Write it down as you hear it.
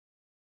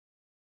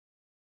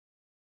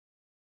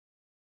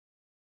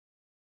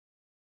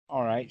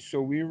All right, so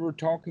we were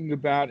talking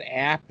about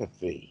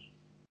apathy,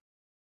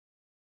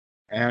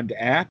 and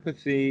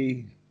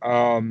apathy.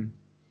 I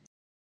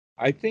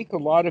think a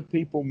lot of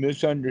people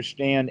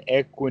misunderstand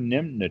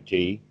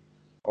equanimity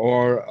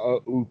or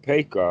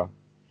upekkha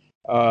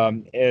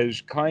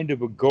as kind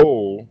of a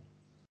goal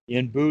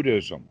in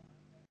Buddhism,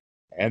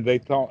 and they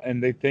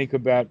think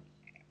about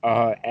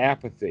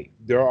apathy.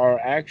 There are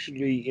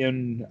actually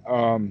in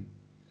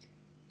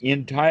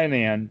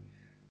Thailand,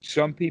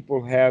 some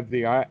people have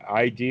the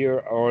idea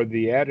or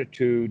the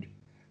attitude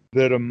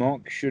that a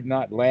monk should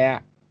not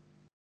laugh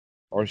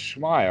or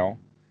smile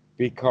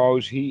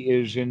because he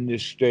is in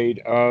this state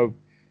of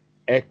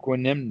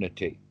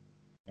equanimity.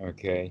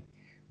 Okay.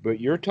 But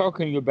you're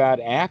talking about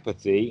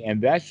apathy, and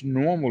that's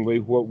normally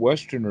what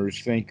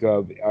Westerners think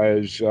of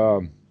as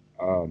um,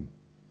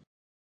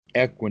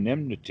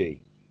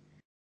 equanimity.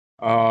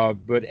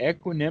 But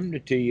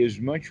equanimity is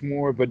much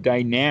more of a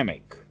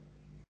dynamic.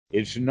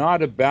 It's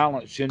not a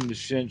balance in the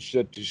sense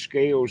that the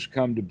scales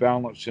come to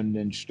balance and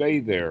then stay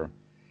there.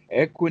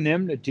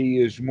 Equanimity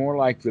is more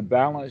like the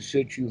balance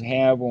that you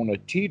have on a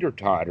teeter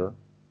totter,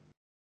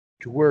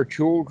 to where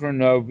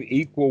children of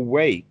equal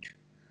weight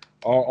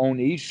are on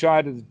each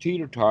side of the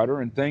teeter totter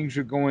and things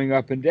are going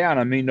up and down.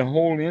 I mean, the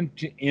whole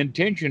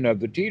intention of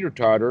the teeter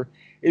totter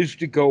is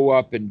to go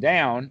up and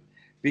down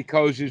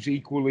because it's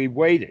equally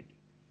weighted.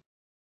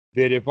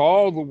 That if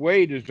all the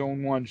weight is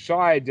on one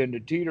side, then the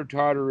teeter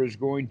totter is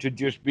going to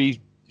just be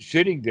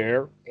sitting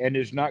there and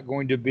is not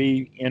going to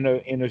be in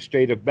a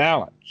state of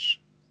balance.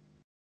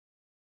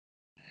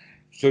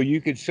 So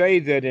you could say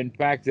that in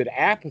fact that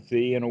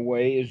apathy in a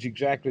way is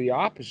exactly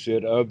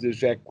opposite of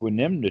this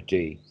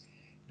equanimity,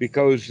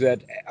 because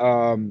that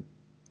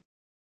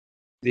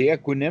the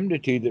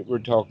equanimity that we're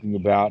talking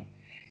about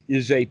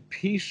is a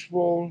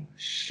peaceful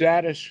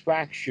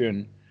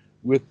satisfaction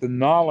with the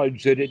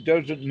knowledge that it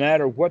doesn't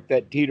matter what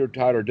that teeter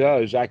totter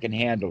does, I can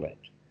handle it.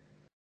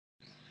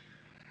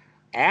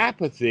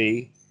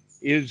 Apathy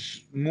is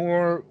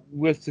more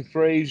with the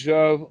phrase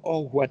of,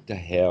 oh, what the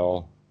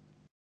hell.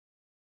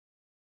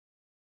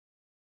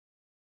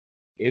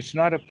 It's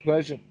not a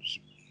pleasant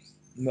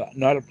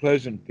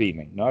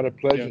feeling, not a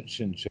Yeah, pleasant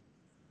sensation.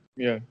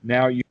 yeah,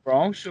 Now, you're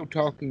also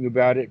talking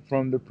about it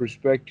from the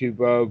perspective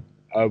of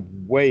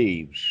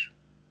waves,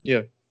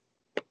 yeah.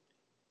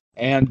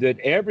 and that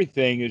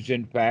everything is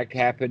in fact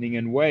happening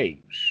in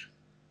waves.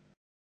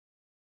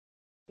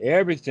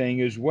 Everything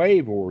is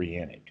wave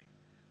oriented.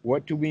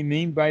 What do we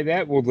mean by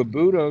that? Well, the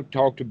Buddha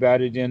talked about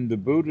it in the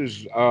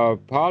Buddha's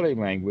Pali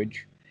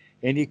language,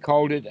 and he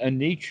called it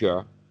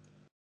anicca.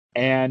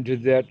 And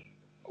that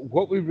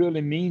what we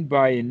really mean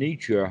by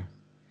anicca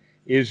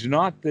is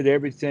not that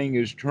everything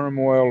is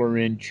turmoil or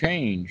in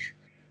change,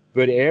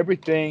 but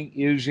everything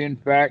is in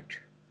fact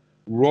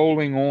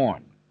rolling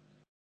on.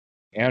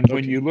 And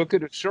when Okay. you look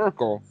at a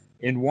circle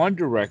in one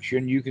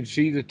direction, you can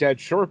see that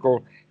that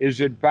circle is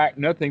in fact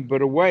nothing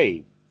but a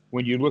wave.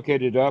 When you look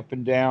at it up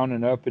and down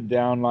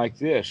like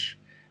this,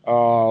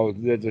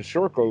 the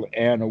circle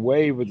and a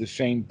wave are the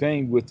same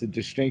thing with the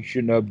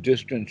distinction of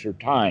distance or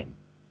time.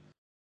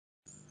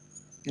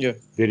 Yeah,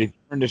 That if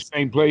you're in the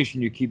same place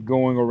and you keep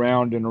going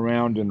around and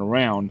around and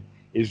around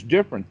is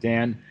different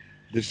than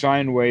the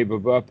sine wave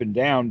of up and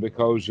down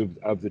because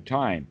of the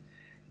time.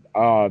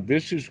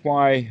 This is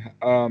why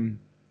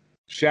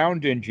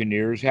sound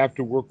engineers have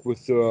to work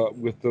with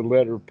the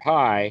letter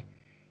pi,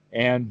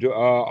 and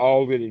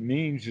all that it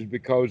means is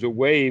because a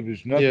wave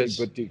is nothing yes,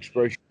 but the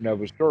expression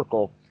of a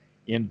circle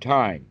in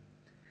time.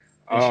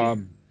 I see.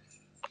 Um,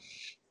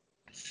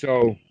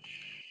 so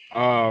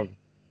uh,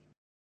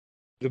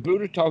 the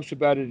Buddha talks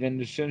about it in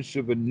the sense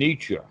of a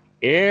Nietzsche.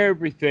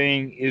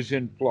 Everything is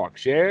in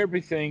flux.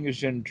 Everything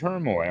is in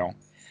turmoil.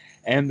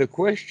 And the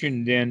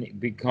question then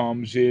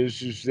becomes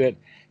is that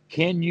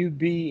can you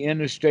be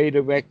in a state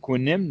of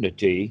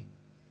equanimity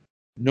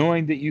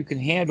knowing that you can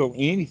handle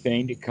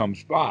anything that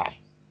comes by?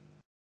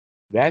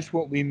 That's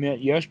what we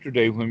meant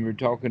yesterday when we were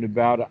talking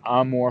about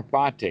amor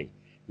fati,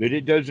 that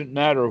it doesn't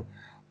matter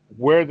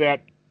where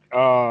that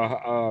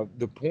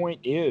the point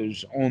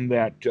is on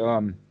that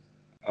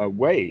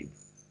wave.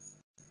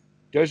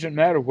 Doesn't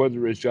matter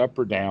whether it's up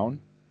or down,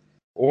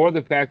 or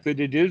the fact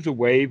that it is a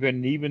wave,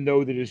 and even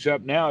though that it's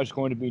up now, it's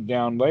going to be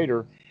down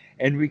later.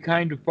 And we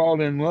kind of fall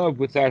in love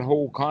with that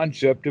whole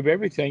concept of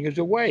everything as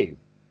a wave.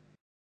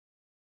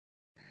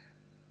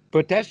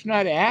 But that's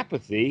not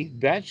apathy,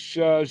 that's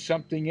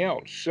something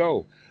else.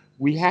 So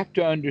we have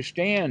to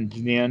understand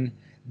then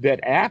that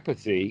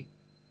apathy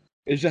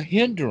is a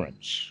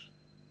hindrance,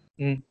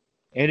 Mm,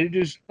 and it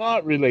is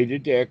not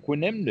related to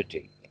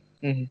equanimity.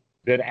 mm-hmm.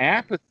 That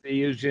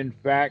apathy is, in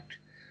fact,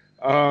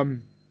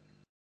 um,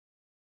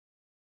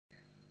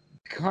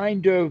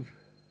 kind of,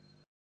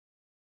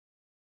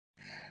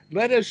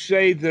 let us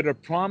say that a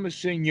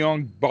promising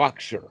young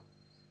boxer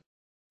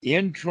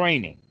in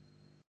training,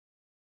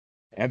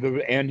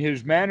 and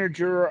his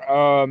manager,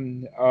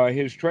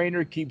 his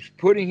trainer keeps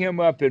putting him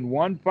up in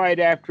one fight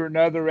after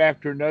another,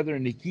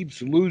 and he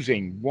keeps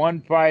losing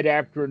one fight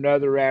after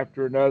another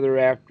after another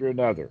after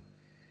another.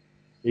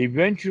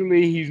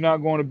 Eventually, he's not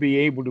going to be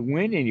able to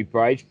win any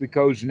fights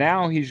because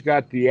now he's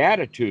got the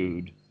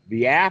attitude,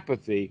 the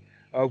apathy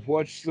of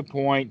what's the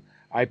point?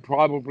 I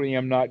probably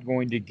am not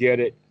going to get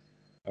it.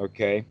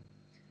 Okay.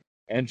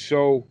 And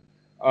so,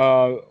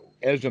 uh,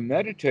 as a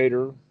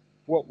meditator,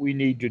 what we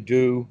need to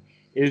do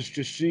is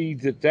to see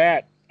that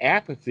that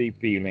apathy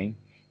feeling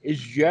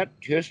is yet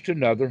just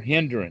another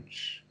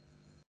hindrance.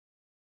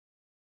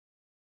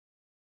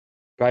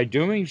 By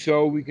doing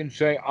so, we can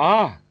say,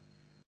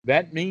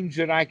 that means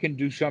that I can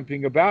do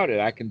something about it.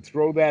 I can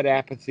throw that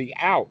apathy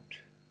out.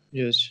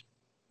 Yes.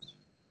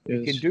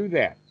 We can Yes. do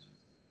that.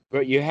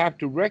 But you have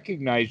to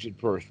recognize it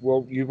first.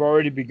 Well, you've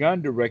already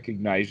begun to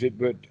recognize it,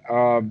 but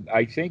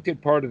I think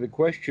that part of the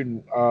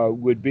question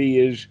would be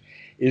is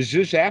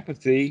this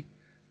apathy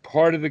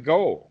part of the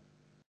goal?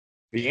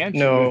 The answer is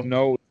No.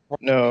 no, it's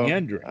part of the No.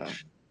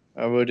 hindrance.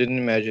 I wouldn't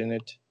imagine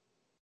it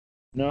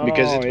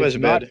because No, it was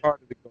it's not bad.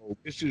 part of the goal.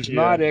 This is Yeah.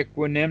 not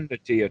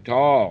equanimity at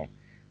all.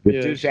 But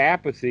this Yes.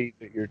 apathy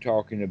that you're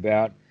talking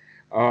about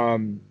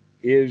um,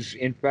 is,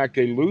 in fact,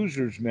 a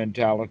loser's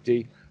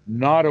mentality,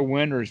 not a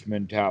winner's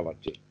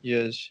mentality.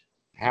 Yes.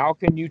 How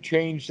can you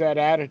change that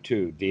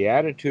attitude? The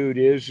attitude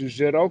is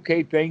that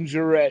okay, things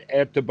are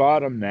at the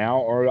bottom now,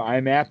 or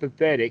I'm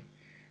apathetic.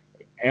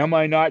 Am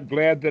I not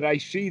glad that I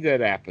see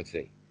that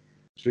apathy?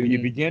 So you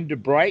Mm. begin to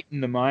brighten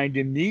the mind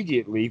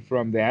immediately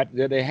from that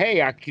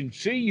hey, I can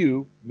see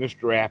you,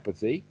 Mr.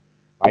 Apathy.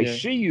 I Yeah.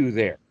 see you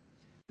there.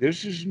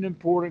 This is an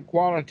important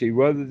quality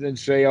rather than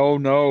say, oh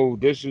no,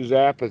 this is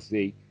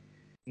apathy,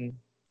 Mm.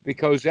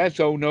 because that's,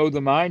 oh no,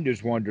 the mind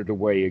has wandered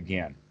away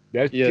again.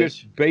 That's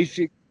just Yes.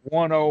 basic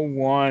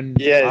 101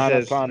 Yes.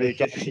 Yes. anapanasati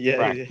Because yes.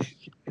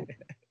 practice.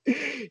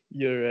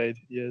 You're right.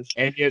 Yes.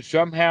 And yet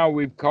somehow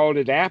we've called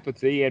it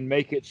apathy and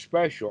make it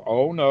special.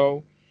 Oh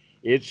no,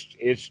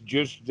 it's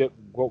just that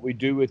what we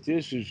do with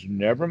this is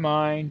never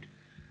mind.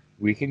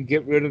 We can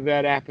get rid of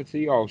that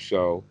apathy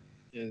also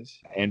Yes.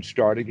 and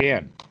start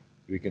again.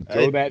 We can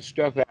throw I. that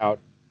stuff out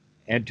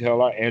and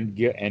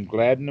and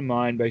gladden the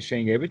mind by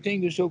saying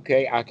everything is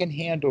okay. I can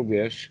handle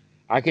this.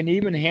 I can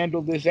even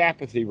handle this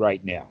apathy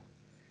right now.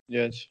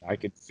 Yes. I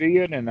can see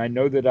it, and I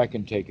know that I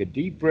can take a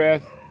deep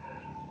breath.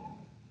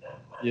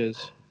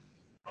 Yes.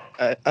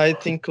 I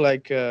think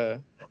like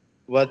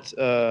what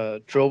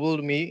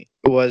troubled me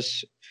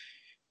was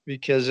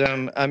because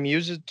I'm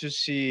used to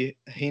see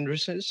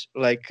hindrances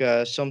like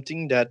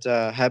something that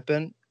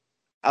happen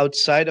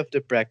outside of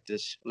the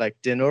practice. Like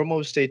the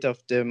normal state of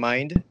the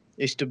mind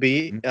is to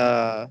be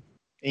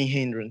in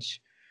hindrance,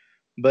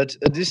 but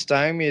this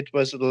time it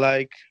was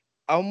like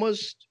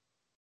almost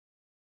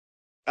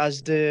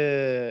as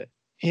the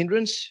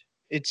hindrance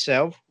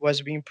itself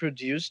was being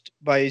produced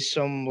by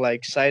some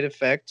like side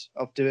effect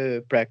of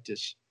the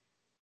practice,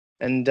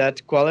 and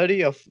that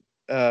quality of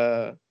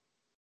uh,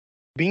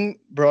 being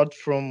brought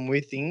from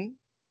within,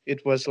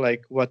 it was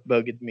like what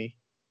bugged me.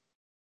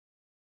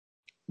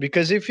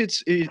 Because if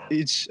it's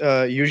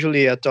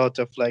usually a thought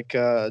of like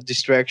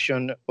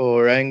distraction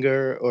or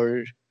anger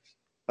or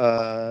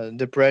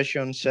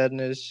depression,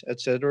 sadness,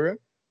 etc.,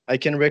 I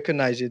can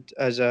recognize it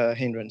as a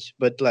hindrance.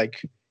 But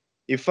like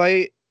if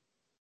I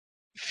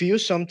feel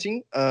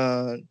something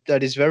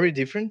that is very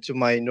different to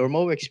my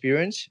normal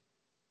experience,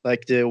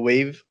 like the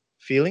wave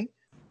feeling,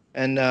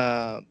 and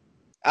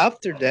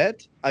after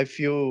that I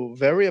feel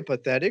very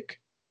apathetic.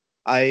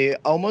 I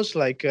almost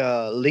like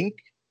link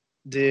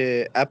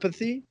the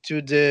apathy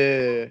to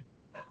the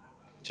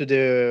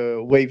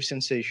wave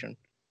sensation.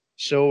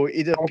 So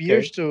it Okay.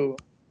 appears to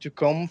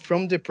come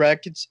from the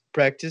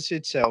practice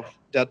itself.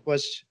 That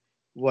was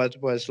what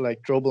was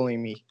like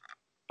troubling me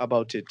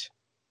about it.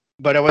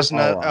 But All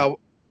right.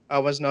 I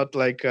was not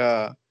like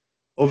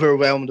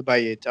overwhelmed by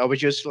it. I was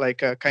just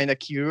like kind of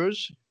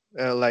curious,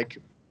 like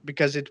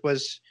because it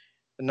was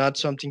not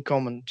something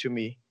common to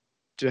me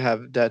to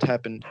have that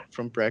happen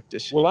from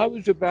practice. Well, I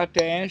was about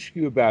to ask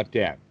you about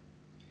that.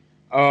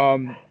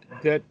 Um,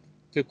 that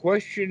the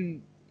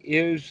question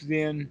is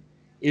then,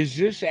 is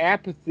this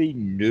apathy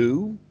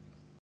new,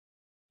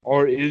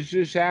 or is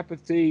this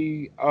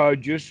apathy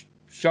just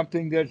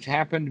something that's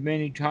happened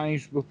many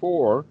times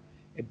before,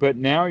 but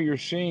now you're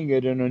seeing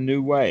it in a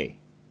new way?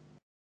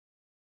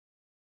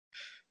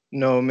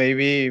 No,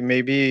 maybe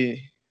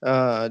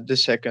the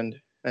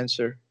second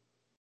answer.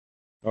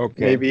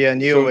 Okay. Maybe a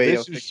new So way this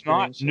of is not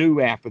experiencing.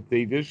 new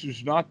apathy. This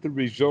is not the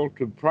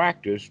result of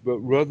practice, but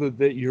rather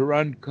that you're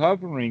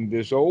uncovering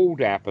this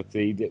old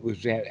apathy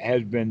that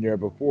has been there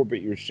before,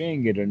 but you're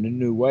seeing it in a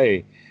new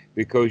way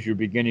because you're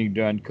beginning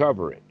to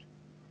uncover it.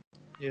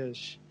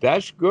 Yes.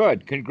 That's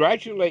good.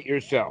 Congratulate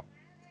yourself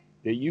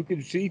that you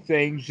can see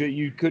things that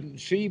you couldn't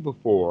see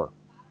before.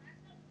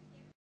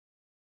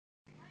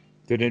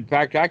 That in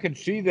fact I can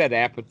see that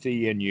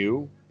apathy in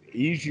you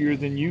easier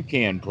than you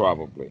can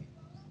probably.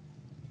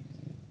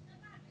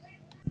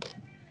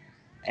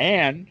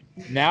 And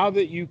now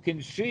that you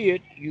can see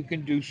it, you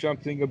can do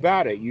something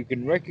about it. You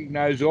can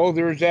recognize, oh,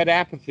 there's that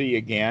apathy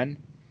again,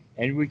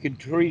 and we can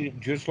treat it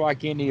just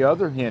like any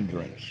other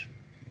hindrance.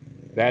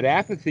 That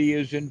apathy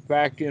is, in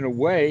fact, in a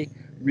way,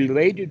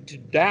 related to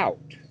doubt.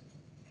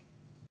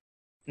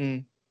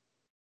 Mm.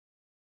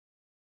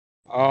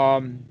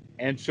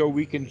 And so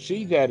we can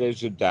see that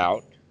as a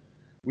doubt.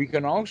 We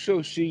can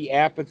also see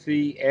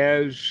apathy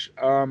as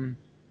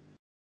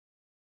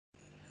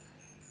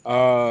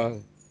uh,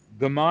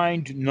 the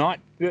mind not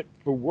fit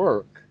for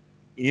work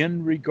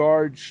in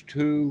regards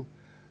to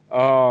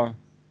uh,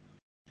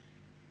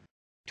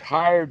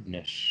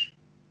 tiredness.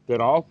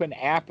 That often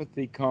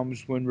apathy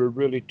comes when we're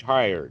really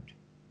tired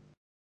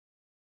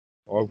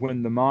or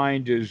when the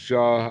mind is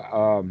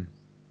uh,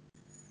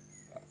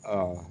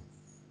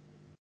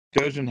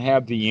 doesn't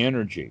have the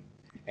energy.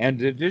 And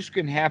that this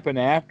can happen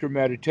after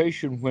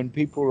meditation when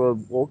people are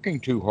working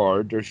too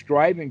hard, they're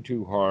striving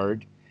too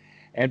hard,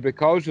 and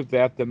because of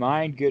that, the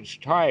mind gets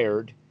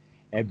tired,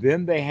 and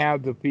then they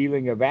have the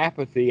feeling of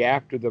apathy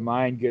after the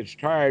mind gets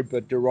tired,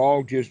 but they're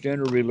all just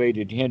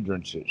interrelated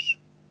hindrances.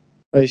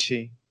 I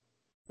see.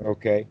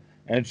 Okay?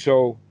 And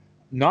so,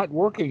 not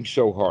working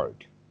so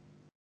hard,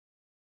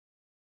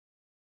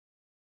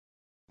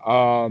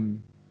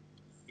 um,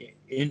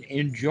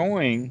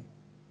 enjoying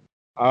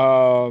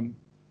um,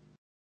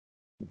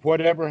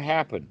 whatever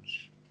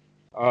happens.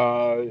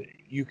 Uh,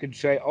 you can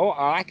say, "Oh,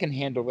 I can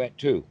handle that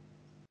too."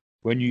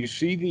 When you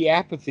see the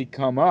apathy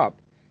come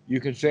up, you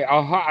can say,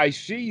 "Aha, I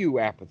see you,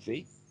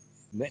 apathy.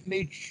 Let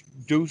me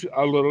do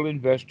a little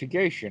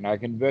investigation. I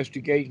can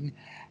investigate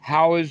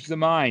how is the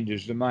mind?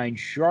 Is the mind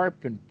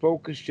sharp and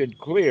focused and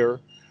clear,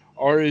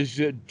 or is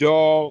it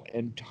dull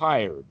and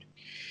tired?"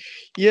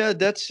 Yeah,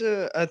 that's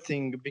a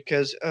thing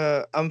because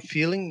I'm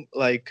feeling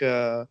like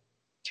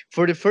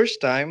for the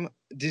first time,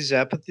 this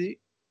apathy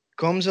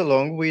comes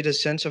along with a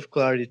sense of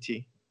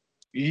clarity.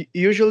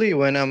 Usually,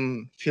 when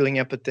I'm feeling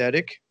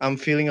apathetic, I'm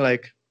feeling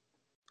like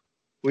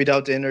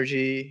without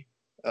energy,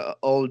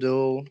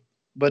 although,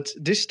 but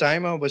this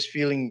time I was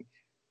feeling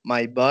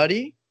my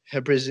body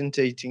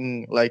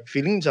representing like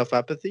feelings of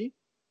apathy,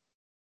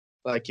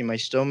 like in my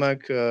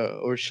stomach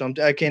or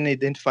something. I can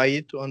identify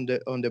it on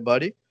the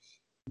body,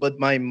 but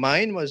my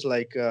mind was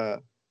like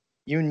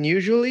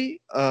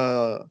unusually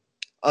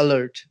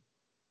alert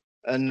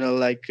and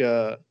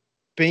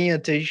paying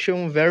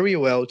attention very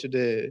well to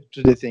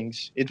the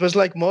things. It was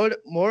like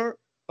more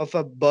of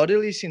a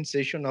bodily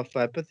sensation of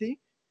apathy,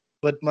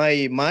 but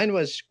my mind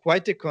was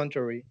quite the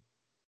contrary.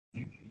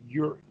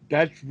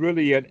 That's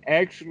really an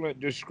excellent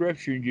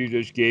description you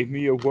just gave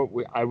me of what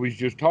I was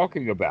just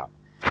talking about.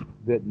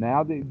 That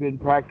now that you've been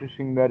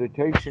practicing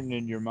meditation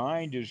and your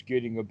mind is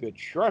getting a bit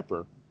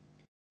sharper,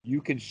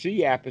 you can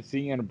see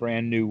apathy in a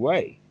brand new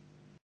way.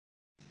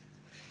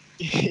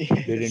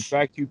 That in Yes.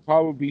 fact you've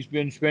probably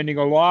been spending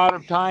a lot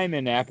of time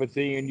in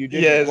apathy and you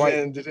didn't Yes, quite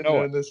and didn't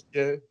know it. notice.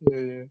 Yeah, yeah,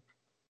 yeah.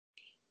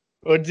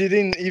 Or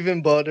didn't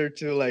even bother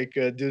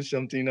to do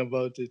something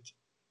about it.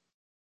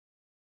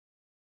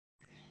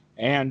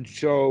 And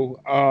so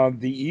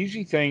the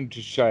easy thing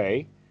to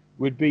say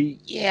would be,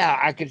 yeah,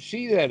 I could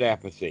see that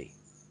apathy.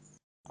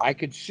 I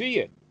could see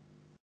it.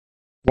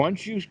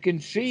 Once you can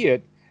see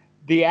it,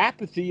 the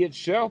apathy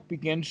itself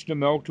begins to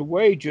melt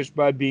away just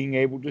by being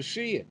able to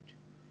see it.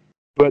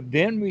 But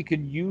then we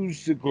can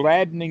use the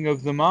gladdening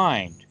of the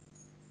mind.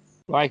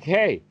 Like,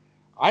 hey,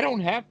 I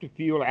don't have to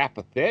feel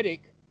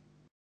apathetic.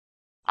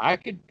 I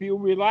can feel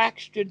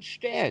relaxed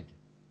instead.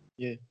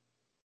 Yeah,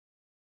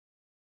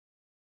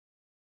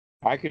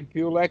 I can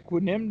feel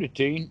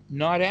equanimity,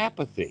 not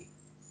apathy.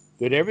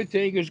 That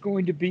everything is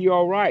going to be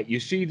all right. You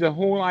see, the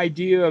whole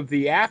idea of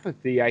the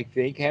apathy, I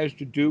think, has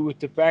to do with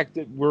the fact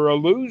that we're a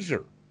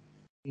loser.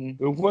 mm.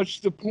 What's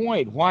the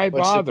point? Why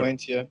What's the bother?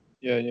 point? Yeah,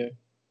 yeah, yeah.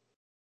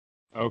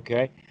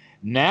 Okay.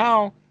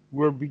 Now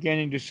we're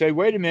beginning to say,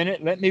 wait a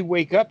minute, let me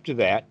wake up to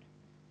that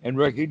and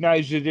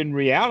recognize that in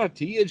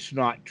reality, it's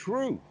not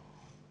true.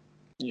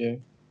 Yeah.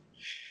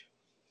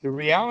 The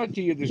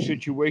reality of the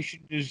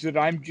situation is that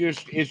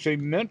it's a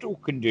mental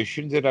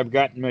condition that I've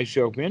gotten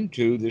myself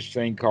into, this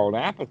thing called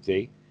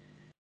apathy.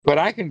 But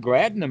I can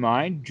gladden the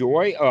mind,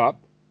 joy up,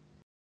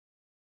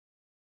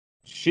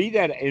 see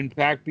that, in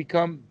fact,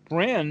 become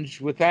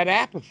friends with that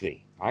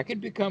apathy. I can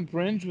become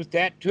friends with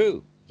that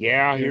too.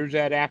 Yeah, Yeah, here's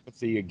that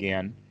apathy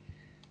again.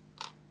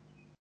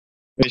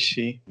 I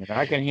see. And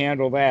I can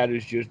handle that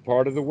as just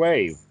part of the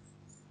wave.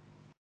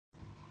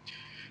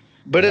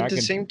 But And at I the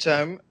can, same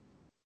time,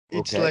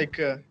 it's okay. like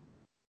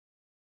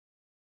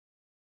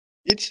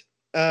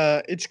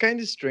it's kind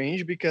of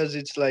strange because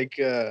it's like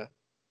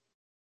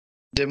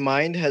the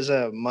mind has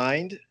a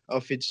mind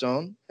of its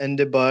own, and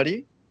the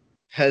body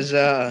has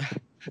a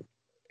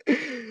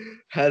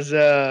has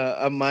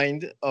a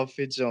mind of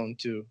its own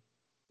too.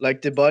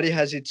 Like the body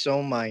has its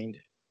own mind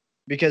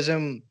because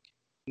I'm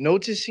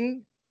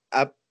noticing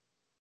ap-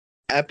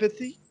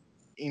 apathy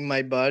in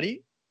my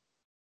body,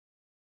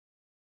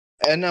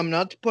 and I'm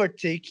not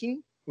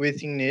partaking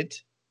within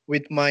it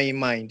with my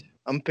mind.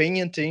 I'm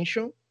paying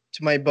attention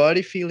to my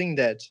body feeling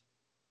that.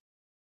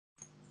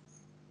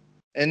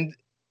 And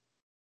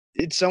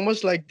it's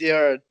almost like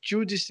there are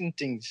two distinct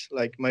things.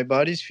 Like my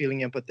body is feeling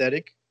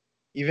empathetic,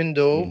 even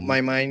though Hmm.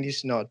 my mind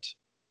is not.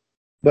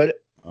 But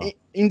Uh,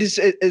 in this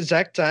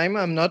exact time,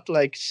 I'm not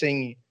like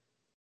saying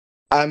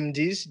I'm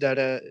this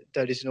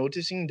that is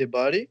noticing the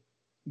body.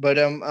 but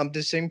at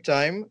the same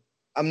time,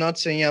 I'm not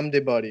saying I'm the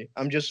body.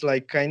 I'm just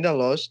like kind of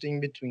lost in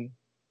between.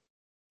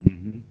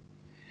 Hmm.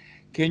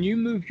 Can you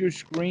move your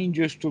screen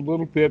just a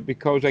little bit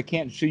because I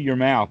can't see your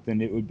mouth,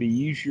 and it would be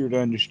easier to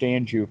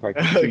understand you if I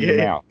could see your Okay,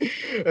 mouth.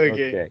 okay,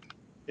 Okay,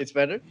 it's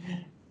better.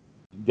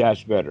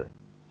 that's better.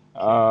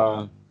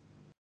 Uh,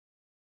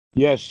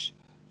 yes.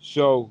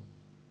 So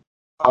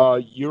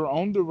you're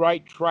on the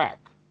right track,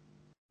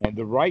 and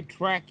the right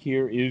track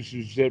here is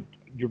that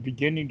you're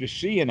beginning to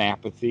see an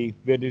apathy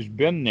that has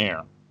been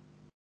there.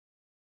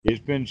 It's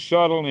been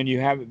subtle, and you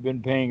haven't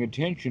been paying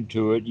attention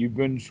to it. You've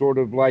been sort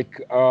of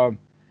like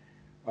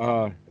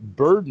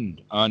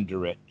burdened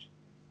under it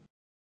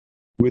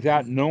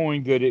without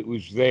knowing that it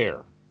was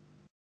there.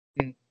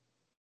 Mm,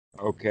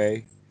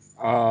 Okay.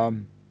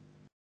 Um,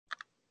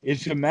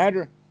 it's a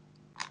matter.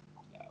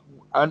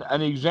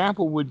 An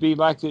example would be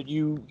like that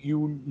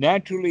you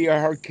naturally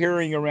are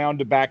carrying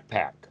around a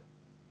backpack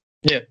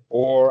yeah.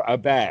 or a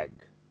bag,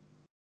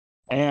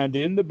 and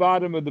in the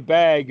bottom of the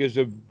bag is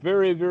a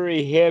very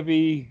very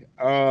heavy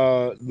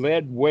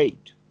lead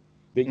weight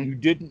that Mm, you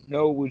didn't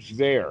know was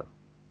there,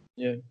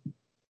 yeah.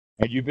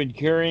 and you've been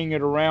carrying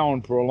it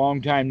around for a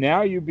long time.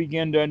 Now you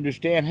begin to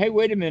understand. Hey,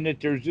 wait a minute!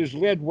 There's this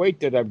lead weight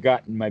that I've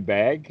got in my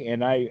bag,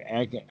 and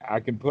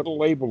I can put a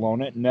label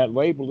on it, and that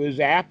label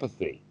is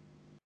apathy.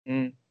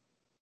 Mm,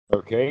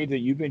 Okay, that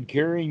you've been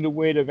carrying the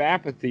weight of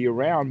apathy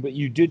around, but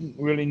you didn't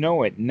really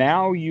know it.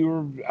 Now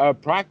you're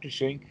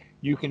practicing,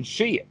 you can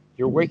see it.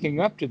 You're waking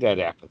up to that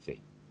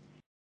apathy.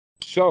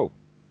 So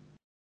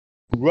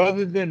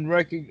rather than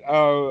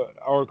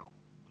or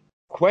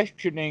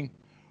questioning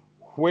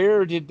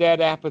where did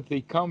that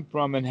apathy come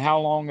from and how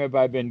long have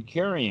I been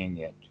carrying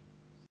it,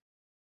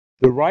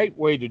 the right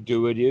way to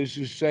do it is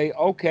to say,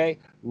 okay,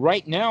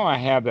 right now I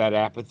have that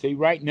apathy.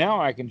 Right now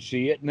I can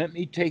see it. Let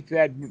me take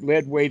that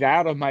lead weight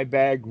out of my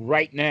bag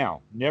right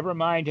now. Never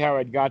mind how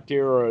it got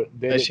there or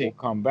that I it will see.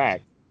 come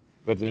back,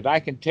 but that I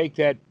can take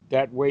that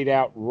weight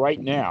out right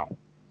now.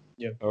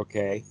 Yeah.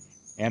 Okay.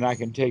 And I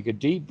can take a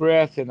deep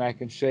breath and I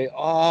can say,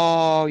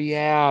 oh,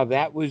 yeah,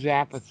 that was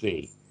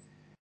apathy.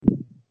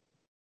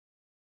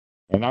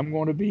 And I'm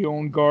going to be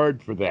on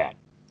guard for that.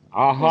 I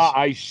Aha, see.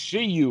 I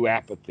see you,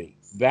 apathy.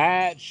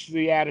 That's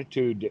the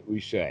attitude that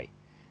we say.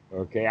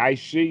 Okay, I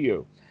see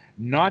you.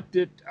 Not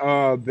that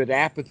that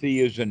apathy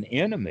is an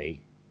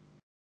enemy,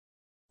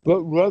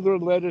 but rather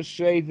let us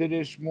say that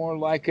it's more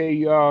like a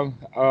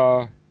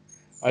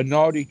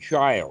naughty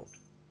child,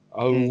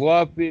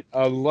 Mm,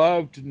 a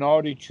loved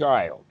naughty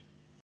child.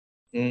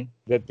 mm,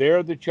 That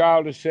there the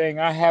child is saying,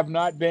 "I have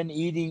not been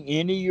eating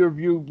any of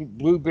your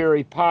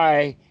blueberry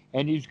pie,"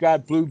 and he's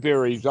got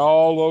blueberries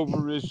all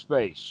over his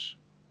face.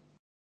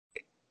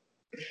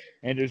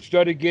 And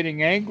instead of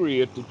getting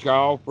angry at the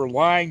child for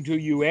lying to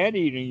you and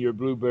eating your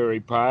blueberry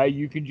pie,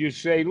 you can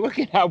just say, look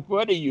at how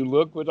funny you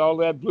look with all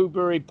that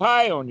blueberry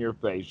pie on your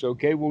face.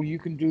 Okay, well, you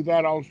can do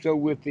that also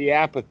with the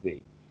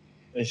apathy.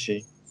 I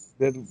see.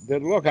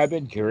 That look, I've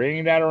been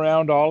carrying that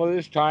around all of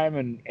this time,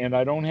 and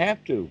I don't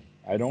have to.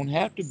 I don't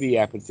have to be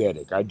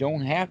apathetic. I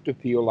don't have to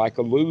feel like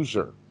a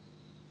loser.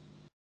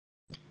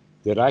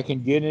 That I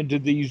can get into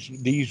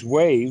these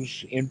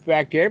waves. In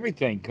fact,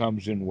 everything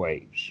comes in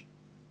waves.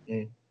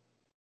 Mm,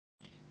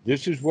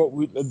 This is what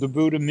the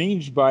Buddha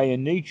means by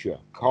anicca,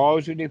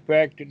 cause and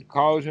effect and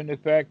cause and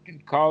effect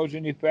and cause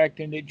and effect,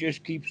 and it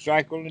just keeps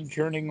cycling and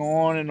turning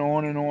on and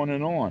on and on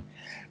and on.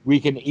 We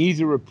can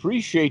either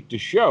appreciate the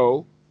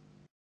show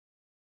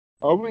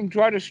or we can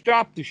try to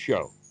stop the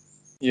show.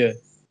 yeah.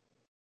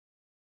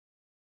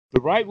 The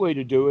right way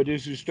to do it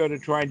is instead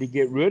of trying to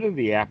get rid of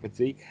the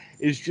apathy,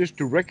 is just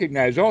to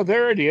recognize, oh,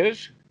 there it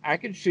is. I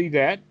can see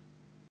that.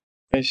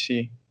 I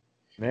see.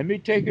 Let me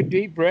take a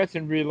deep breath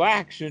and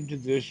relax into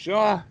this.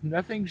 Oh,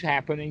 nothing's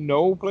happening,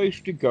 no place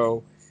to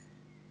go.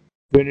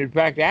 But in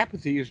fact,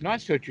 apathy is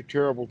not such a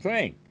terrible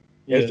thing,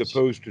 as Yes.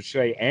 opposed to,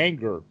 say,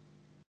 anger or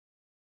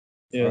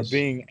Yes.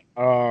 being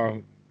uh,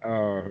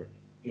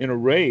 in a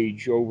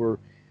rage over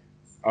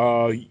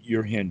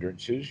your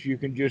hindrances. You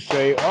can just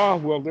say, oh,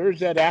 well, there's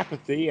that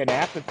apathy, and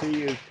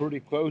apathy is pretty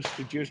close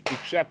to just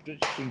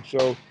acceptance, and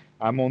so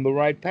I'm on the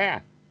right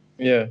path.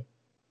 Yeah.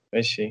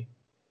 I see.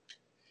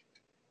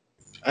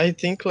 I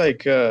think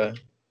like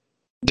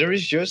there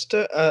is just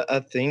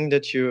a thing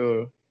that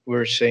you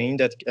were saying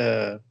that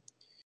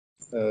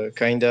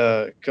kind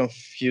of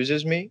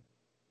confuses me,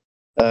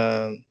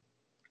 um,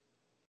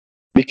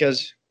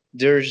 because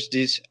there's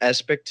this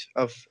aspect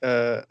of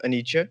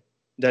anicca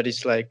that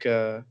is like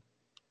an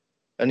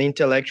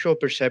intellectual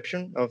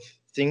perception of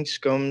things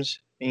comes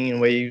in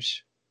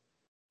waves,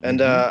 and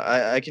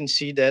Hmm. I can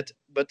see that,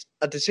 but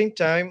at the same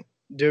time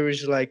there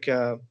is like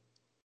a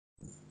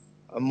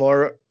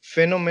more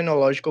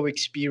phenomenological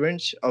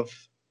experience of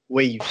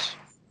waves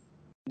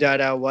that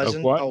I Of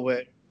wasn't what?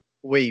 aware.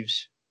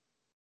 Waves.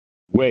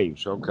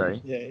 Waves. Okay.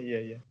 Yeah,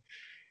 yeah,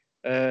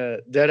 yeah.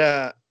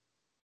 That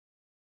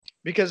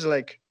because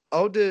like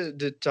all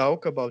the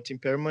talk about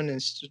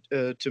impermanence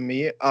to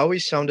me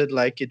always sounded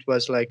like it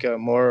was like a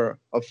more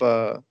of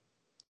a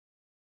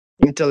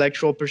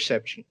intellectual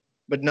perception,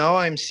 but now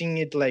I'm seeing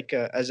it like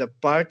as a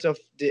part of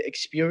the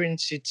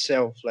experience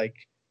itself, like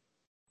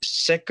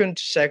second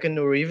to second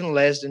or even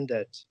less than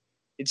that.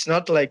 It's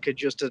not like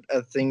just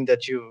a thing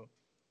that you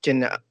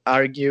can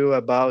argue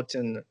about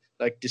and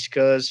like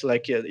discuss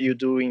like you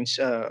do in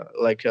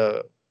like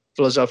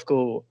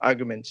philosophical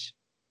arguments,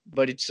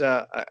 but it's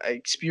a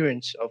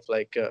experience of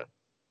like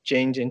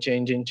change and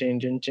change and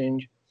change and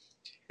change,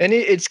 and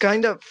it's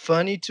kind of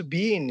funny to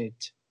be in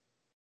it.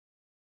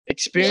 Yes.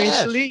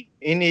 Experientially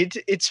in it,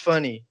 it's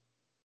funny.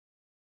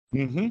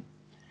 Mm-hmm.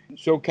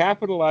 So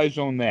capitalize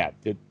on that.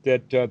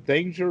 That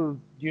things are,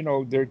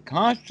 they're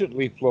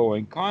constantly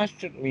flowing,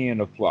 constantly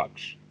in a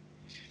flux.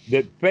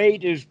 That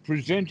fate is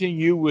presenting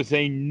you with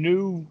a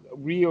new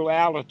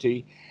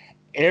reality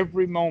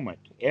every moment,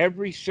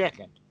 every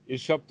second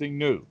is something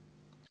new.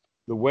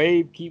 The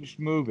wave keeps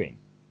moving.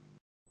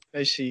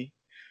 I see,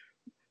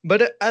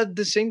 but at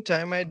the same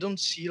time, I don't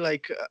see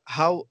like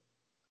how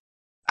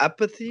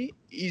apathy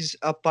is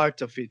a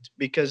part of it,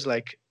 because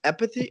like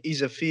apathy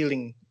is a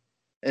feeling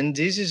and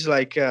this is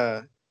like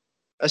a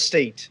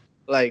state.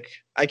 Like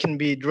I can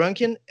be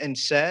drunken and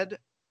sad,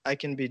 I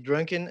can be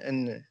drunken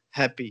and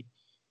happy.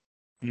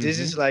 This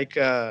Mm-hmm. is like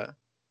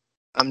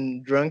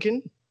I'm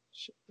drunken,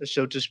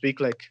 so to speak,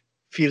 like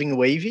feeling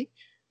wavy,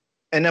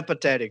 and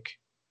apathetic.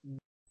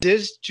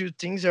 These two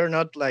things are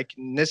not like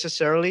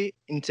necessarily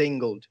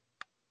entangled,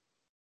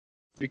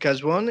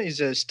 because one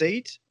is a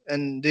state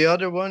and the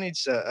other one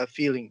is a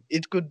feeling.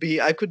 It could be,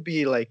 I could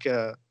be like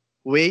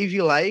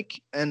wavy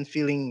like and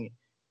feeling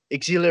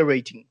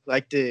exhilarating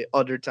like the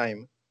other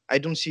time. I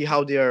don't see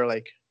how they are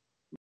like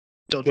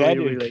totally That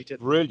is related.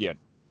 brilliant.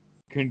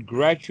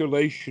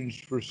 Congratulations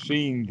for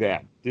seeing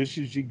that. This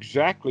is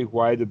exactly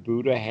why the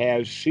Buddha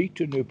has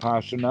Sita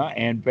Nupassana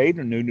and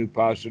Veda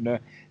Nupassana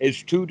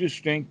as two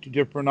distinct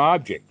different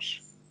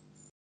objects,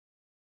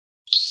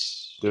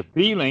 the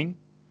feeling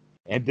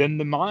and then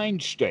the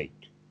mind state.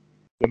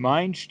 The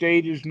mind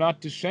state is not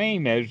the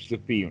same as the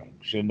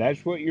feelings. And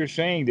that's what you're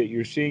saying, that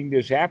you're seeing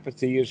this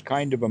apathy as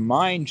kind of a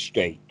mind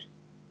state.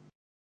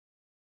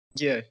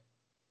 Yeah,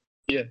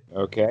 yeah,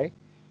 Okay?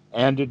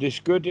 And it is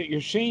good that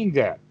you're seeing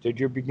that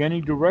you're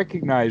beginning to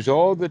recognize,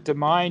 oh, that the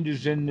mind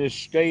is in this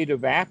state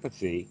of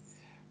apathy,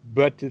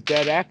 but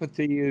that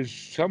apathy is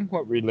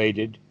somewhat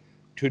related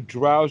to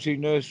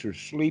drowsiness or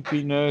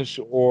sleepiness,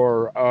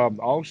 or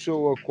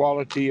also a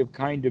quality of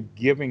kind of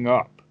giving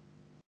up.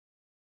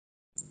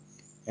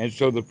 And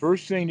so the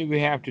first thing that we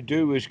have to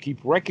do is keep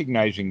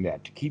recognizing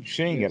that, to keep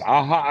seeing it. yes.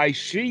 Aha, I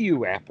see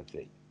you,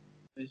 apathy.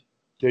 I,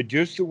 That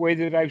just the way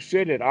that I've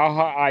said it,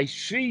 aha, I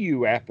see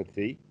you,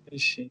 apathy, I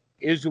see.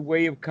 is a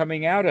way of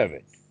coming out of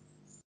it.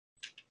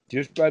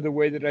 Just by the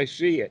way that I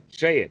see it,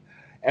 say it,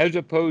 as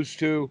opposed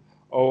to,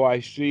 oh,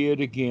 I see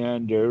it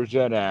again, there's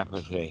that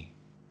apathy,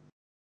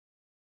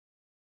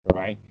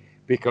 right?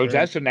 Because Right.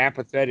 that's an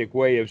apathetic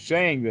way of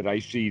saying that I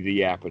see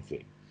the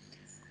apathy.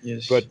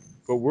 But Yes.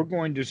 but we're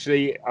going to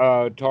see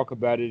talk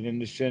about it in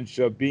the sense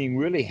of being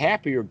really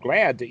happy or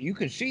glad that you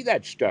can see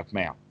that stuff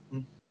now.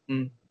 Mm,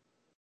 mm.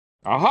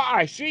 Aha,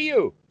 I see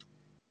you.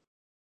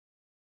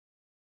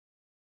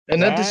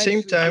 And at the That's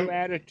same the new time,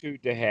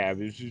 attitude to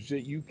have, is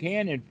that you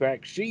can in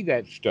fact see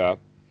that stuff,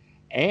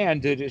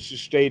 and that it's a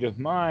state of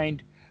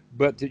mind,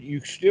 but that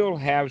you still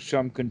have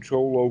some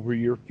control over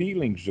your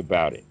feelings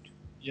about it.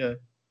 yeah.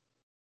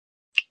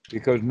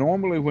 Because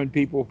normally when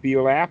people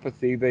feel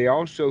apathy, they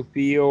also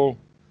feel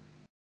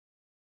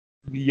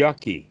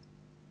yucky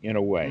in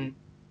a way.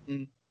 Mm,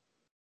 mm.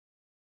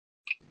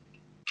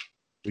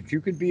 But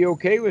you can be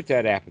okay with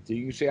that apathy.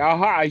 You can say,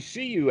 aha, I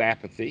see you,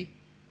 apathy.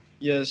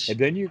 Yes. And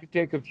then you can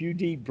take a few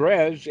deep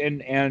breaths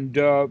and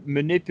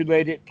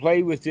manipulate it,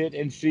 play with it,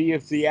 and see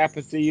if the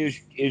apathy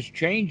is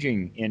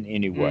changing in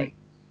any Mm. way.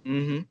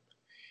 Mm-hmm.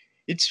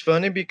 It's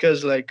funny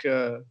because like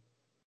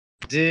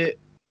the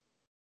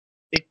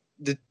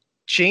the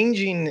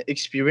changing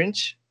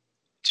experience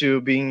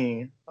to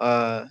being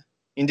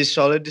in the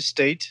solid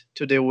state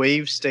to the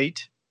wave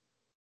state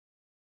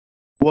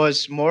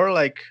was more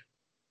like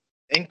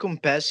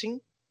encompassing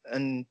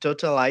and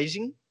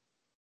totalizing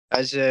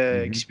as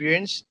a Hmm.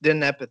 experience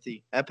than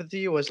apathy.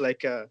 Apathy was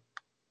like a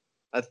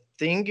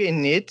thing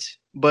in it,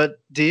 but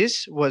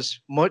this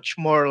was much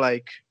more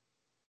like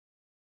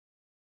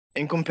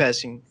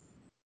encompassing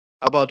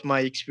about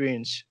my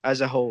experience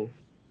as a whole.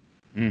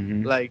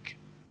 Hmm. Like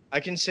I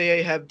can say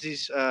I have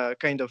this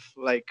kind of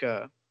like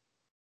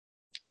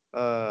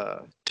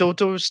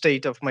total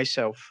state of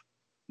myself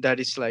that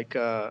is like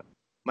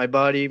my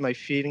body, my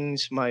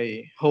feelings,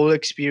 my whole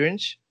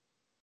experience.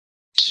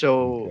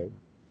 So Okay.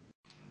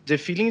 the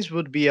feelings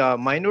would be a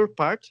minor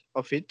part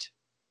of it,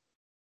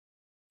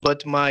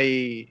 but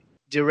my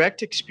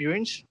direct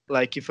experience,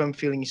 like if I'm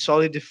feeling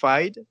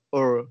solidified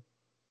or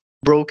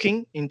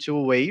broken into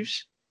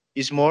waves,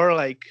 is more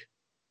like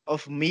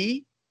of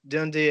me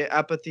than the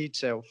apathy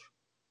itself.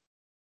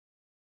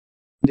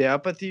 The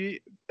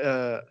apathy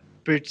uh,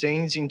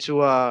 pertains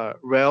into a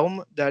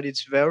realm that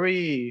is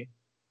very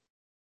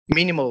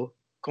minimal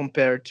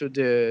compared to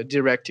the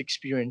direct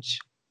experience.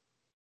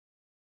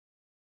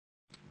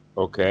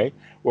 Okay.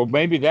 Well,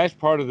 maybe that's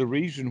part of the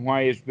reason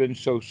why it's been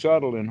so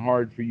subtle and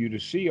hard for you to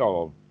see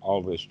all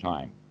this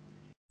time.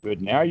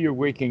 But now you're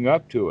waking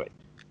up to it.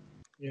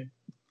 Yeah.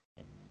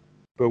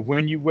 But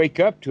when you wake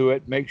up to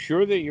it, make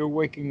sure that you're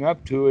waking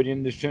up to it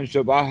in the sense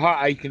of, aha,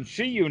 I can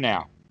see you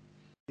now.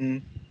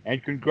 Mm.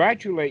 And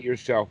congratulate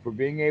yourself for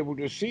being able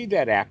to see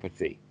that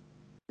apathy.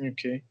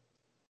 Okay.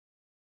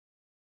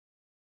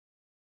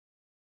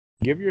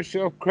 Give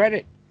yourself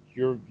credit.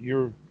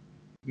 You're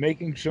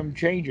making some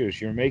changes.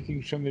 You're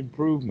making some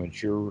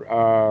improvements.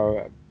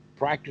 You're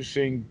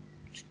practicing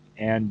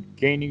and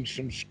gaining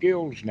some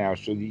skills now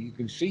so that you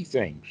can see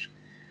things.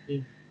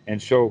 Yeah.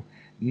 And so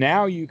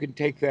now you can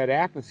take that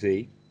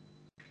apathy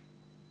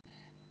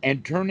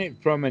and turn it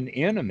from an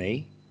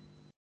enemy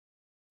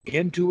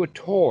into a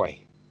toy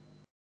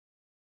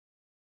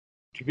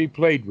to be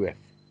played with.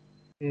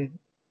 Mm.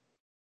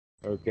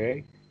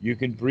 Okay? You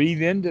can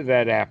breathe into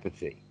that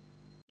apathy.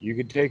 You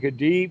can take a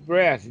deep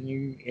breath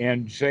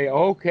and say,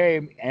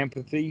 okay,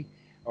 empathy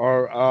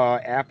or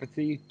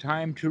apathy,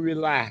 time to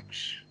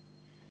relax.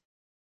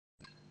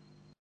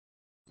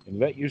 And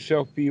let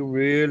yourself feel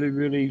really,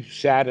 really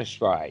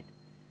satisfied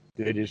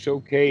that it's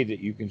okay that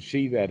you can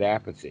see that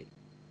apathy.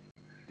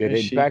 That I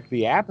in see. fact,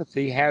 the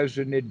apathy has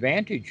an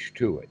advantage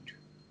to it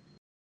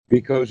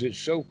because it's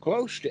so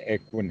close to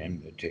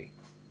equanimity.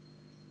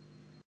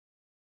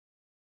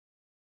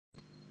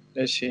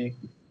 I see.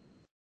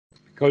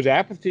 Because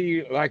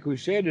apathy, like we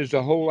said, is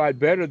a whole lot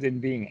better than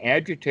being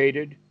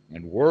agitated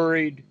and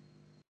worried,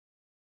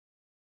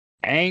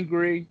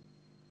 angry,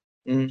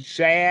 Mm.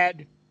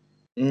 sad.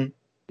 Mm.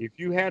 If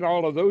you had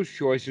all of those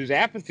choices,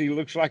 apathy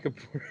looks like a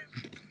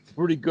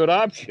pretty good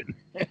option.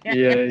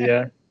 Yeah,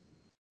 yeah.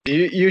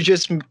 You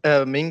just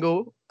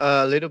mingle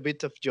a little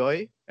bit of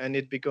joy, and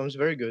it becomes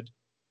very good.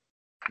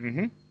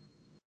 Hmm.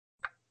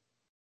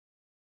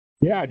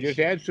 Yeah, I just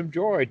see. add some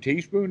joy. A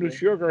teaspoon of Yeah.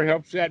 sugar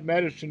helps that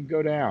medicine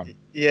go down.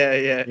 Yeah,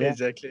 yeah, Yeah.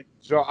 exactly.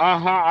 So,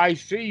 aha, I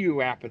see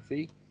you,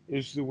 apathy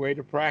is the way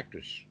to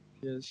practice.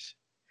 Yes.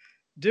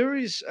 There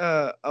is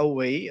a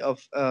way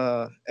of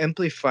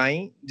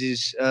amplifying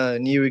this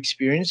new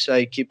experience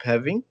I keep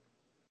having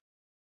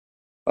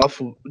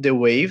of the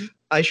wave.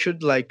 I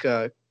should like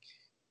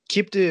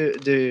keep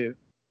the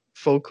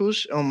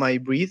focus on my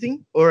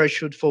breathing, or I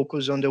should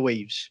focus on the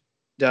waves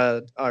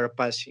that are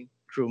passing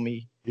through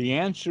me. The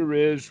answer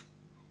is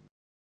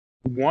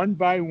one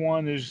by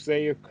one as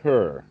they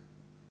occur.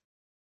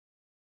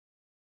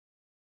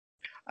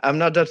 I'm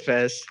not that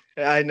fast.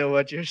 I know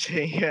what you're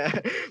saying,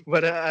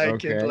 but I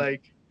can't Okay.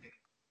 like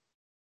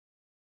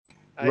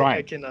I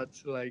Right. cannot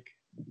like.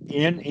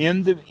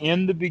 In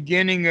the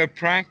beginning of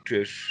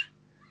practice,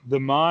 the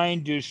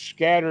mind is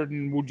scattered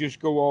and will just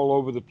go all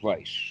over the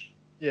place.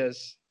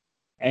 Yes.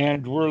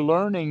 And we're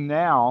learning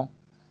now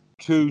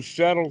to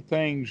settle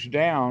things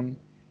down,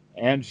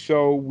 and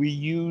so we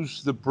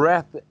use the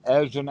breath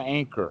as an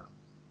anchor.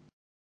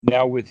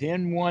 Now,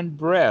 within one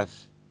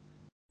breath,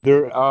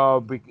 there,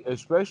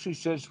 especially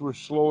since we're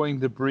slowing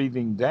the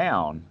breathing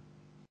down,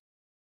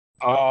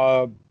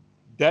 uh,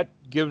 that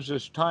gives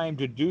us time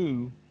to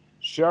do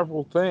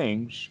several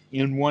things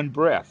in one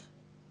breath.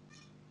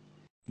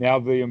 Now,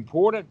 the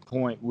important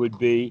point would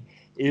be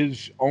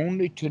is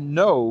only to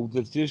know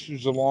that this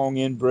is a long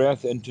in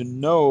breath and to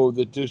know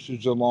that this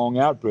is a long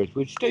out breath,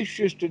 which takes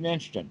just an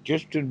instant,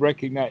 just to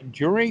recognize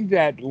during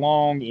that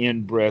long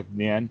in breath,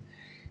 then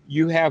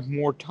you have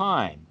more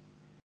time.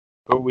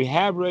 But we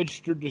have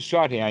registered to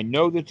sati. I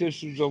know that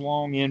this is a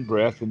long in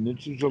breath and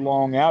this is a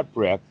long out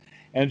breath.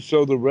 And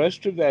so the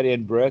rest of that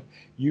in breath,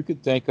 you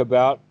could think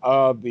about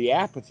the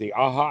apathy.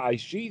 Aha, I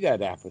see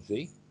that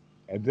apathy.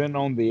 And then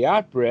on the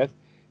out breath,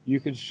 you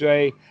could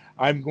say,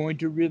 I'm going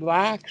to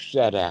relax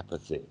that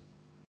apathy.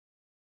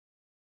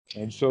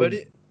 And so, But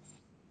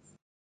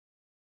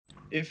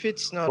if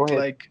it's go not ahead.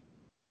 like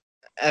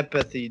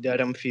apathy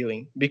that I'm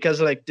feeling, because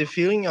like the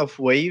feeling of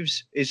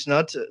waves is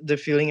not the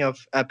feeling of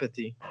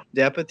apathy.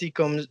 The apathy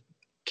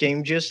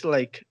came just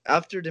like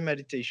after the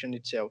meditation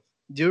itself.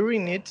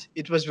 During it,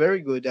 it was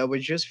very good. I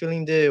was just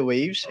feeling the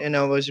waves, and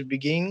I was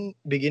beginning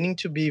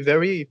to be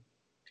very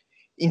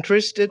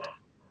interested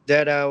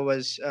that I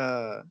was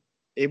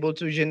able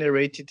to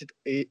generate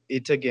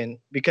it again,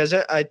 because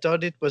I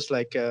thought it was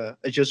like a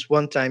just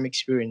one time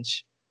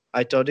experience.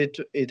 I thought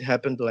it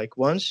happened like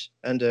once,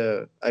 and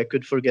I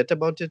could forget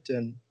about it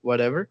and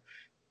whatever.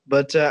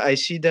 But I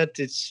see that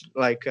it's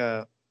like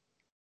a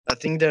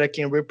thing that I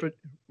can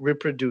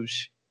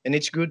reproduce, and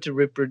it's good to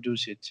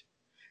reproduce it.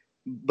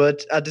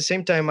 But at the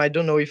same time, I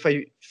don't know if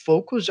I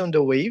focus on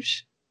the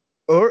waves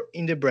or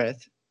in the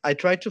breath. I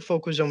try to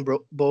focus on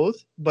both,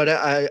 but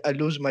I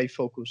lose my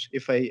focus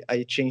if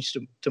I change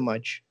too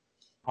much.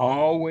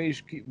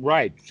 Always keep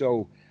right.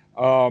 So,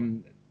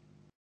 um,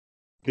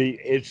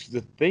 it's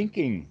the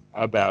thinking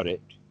about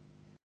it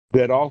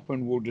that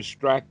often will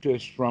distract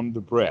us from the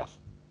breath.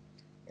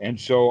 And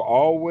so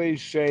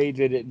always say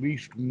that at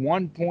least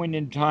one point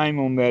in time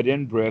on that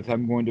in breath,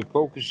 I'm going to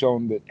focus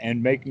on that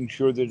and making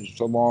sure that it's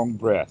a long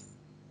breath.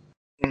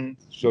 Mm.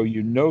 So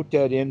you note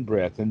that in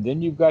breath, and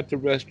then you've got the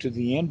rest of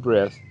the in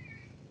breath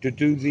to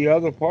do the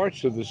other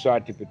parts of the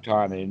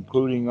Satipatthana,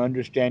 including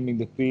understanding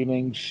the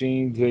feelings,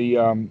 seeing the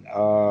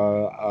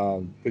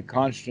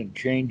constant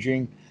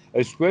changing,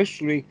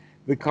 especially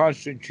the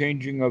constant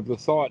changing of the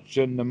thoughts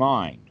in the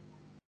mind.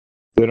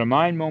 That a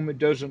mind moment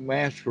doesn't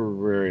last for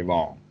very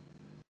long.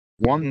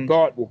 One Mm.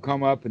 thought will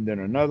come up, and then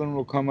another one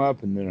will come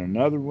up, and then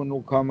another one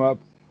will come up,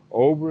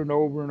 over and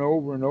over and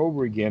over and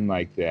over again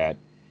like that.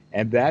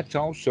 And that's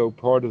also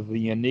part of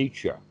the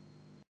anicca.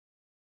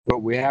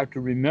 But we have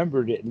to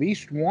remember that at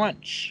least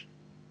once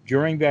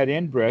during that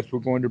in breath, we're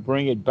going to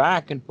bring it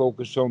back and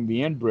focus on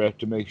the in breath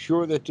to make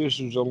sure that this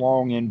is a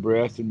long in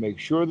breath and make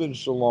sure that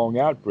it's a long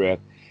out breath.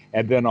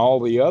 And then all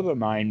the other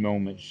mind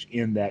moments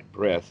in that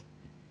breath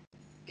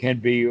can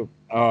be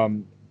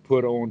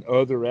put on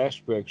other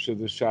aspects of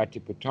the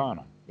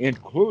Satipatthana,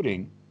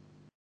 including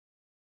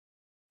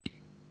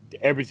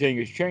everything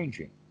is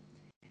changing,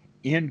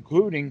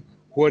 including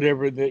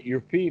whatever that you're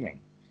feeling.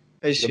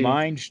 I The see.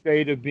 mind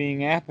state of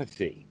being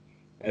apathy,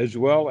 as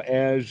well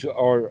as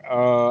or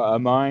a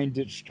mind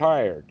that's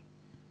tired.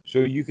 So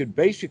you could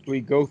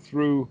basically go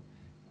through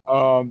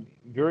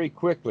very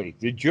quickly.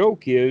 The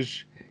joke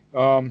is,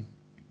 um,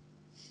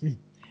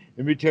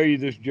 let me tell you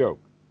this joke.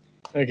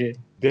 Okay.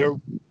 There,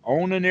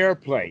 on an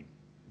airplane,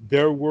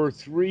 there were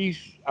three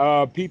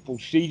people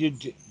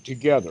seated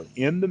together.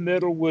 In the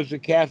middle was a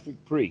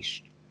Catholic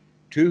priest.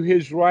 To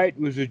his right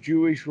was a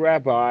Jewish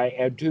rabbi,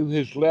 and to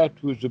his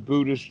left was a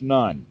Buddhist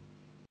nun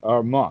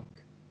or monk.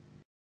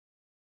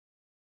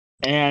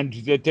 And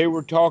that they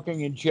were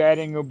talking and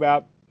chatting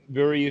about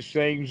various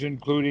things,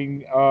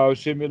 including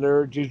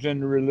similarities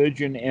in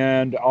religion.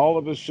 And all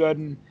of a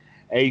sudden,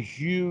 a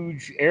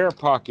huge air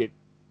pocket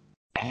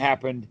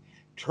happened,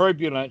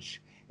 turbulence,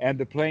 and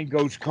the plane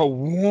goes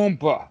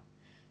kawumpa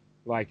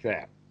like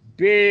that.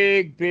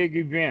 Big, big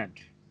event.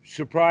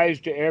 Surprise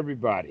to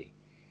everybody.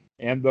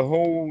 And the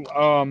whole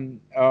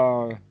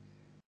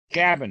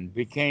cabin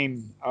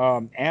became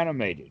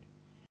animated.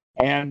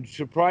 And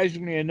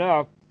surprisingly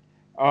enough,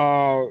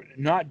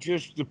 not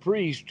just the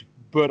priest,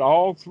 but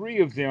all three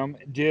of them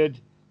did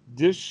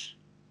this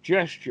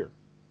gesture.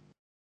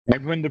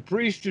 And when the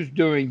priest is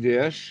doing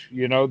this,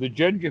 the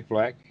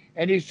genuflect,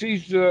 and he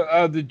sees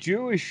the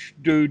Jewish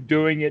dude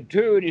doing it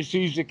too, and he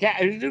sees the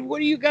cat. He says,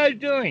 "What are you guys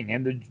doing?"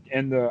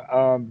 And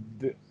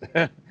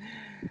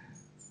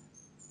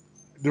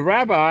the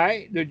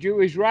rabbi, the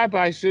Jewish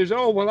rabbi, says,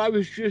 "Oh, well, I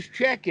was just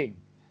checking.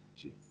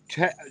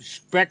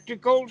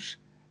 Spectacles,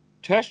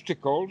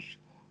 testicles,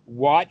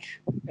 watch,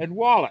 and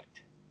wallet."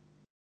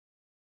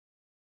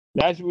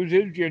 That was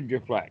his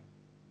genuflect.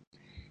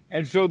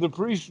 And so the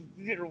priest,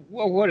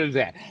 well, what is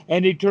that?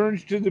 And he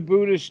turns to the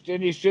Buddhist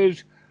and he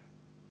says,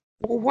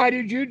 "Well, why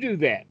did you do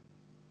that?"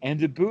 And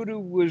the Buddha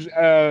was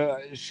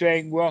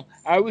saying, "Well,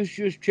 I was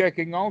just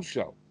checking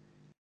also.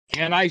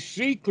 Can I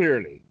see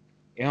clearly?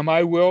 Am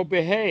I well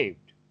behaved?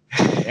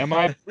 Am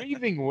I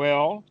breathing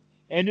well?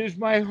 And is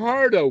my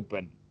heart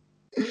open?"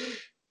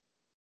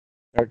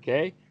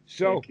 Okay.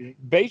 So Okay.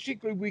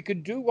 basically, we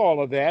could do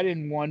all of that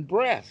in one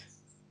breath.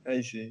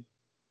 I see.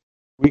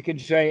 We can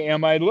say,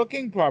 "Am I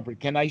looking properly?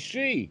 Can I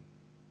see?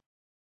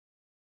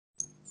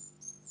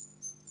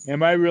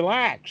 Am I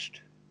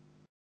relaxed?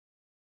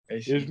 I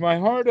Is see. my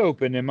heart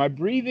open? Am I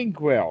breathing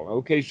well?"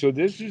 Okay, so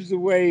this is the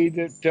way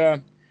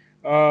that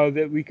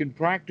we can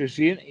practice.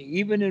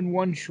 Even in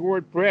one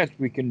short breath,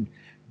 we can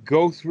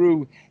go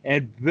through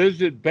and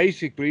visit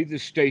basically the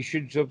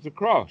stations of the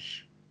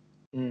cross.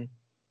 Mm.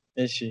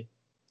 I see.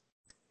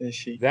 I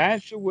see.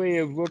 That's the way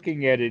of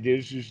looking at it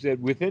is that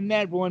within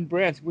that one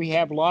breath, we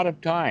have a lot of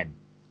time.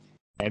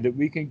 And that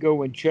we can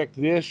go and check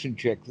this and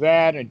check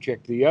that and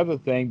check the other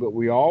thing, but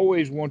we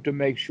always want to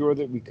make sure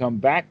that we come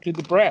back to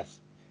the breath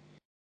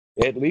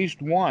at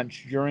least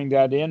once during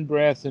that in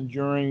breath and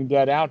during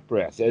that out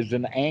breath as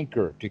an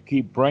anchor to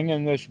keep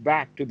bringing us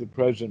back to the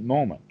present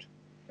moment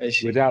I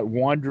see. without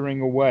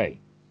wandering away.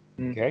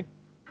 Mm. Okay?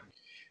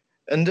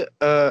 And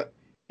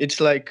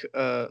it's like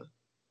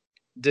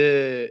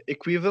the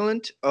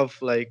equivalent of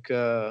like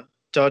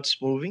thoughts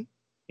moving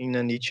in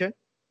a Nietzsche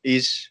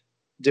is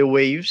the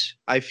waves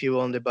I feel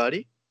on the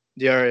body.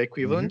 They are Hmm.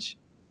 equivalent.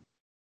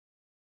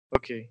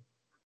 Okay.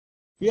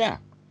 Yeah.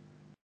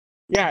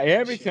 Yeah, I see.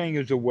 everything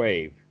is a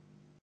wave.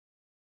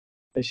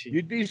 I see.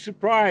 You'd be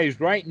surprised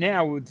right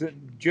now with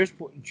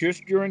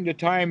just during the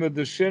time of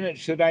the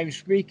sentence that I'm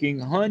speaking,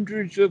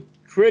 hundreds of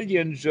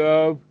trillions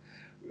of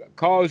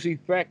cause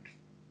effect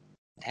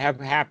have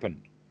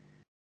happened.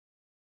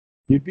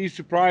 You'd be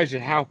surprised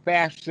at how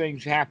fast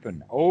things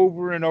happen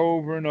over and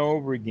over and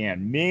over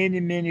again. Many,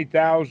 many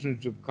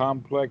thousands of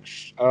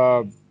complex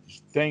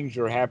things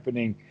are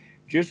happening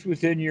just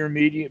within your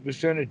immediate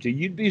vicinity.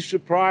 You'd be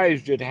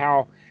surprised at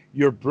how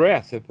your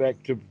breath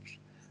affects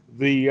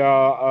the uh,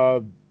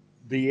 uh,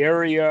 the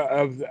area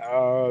of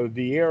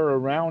the air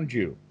around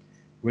you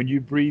when you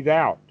breathe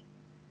out.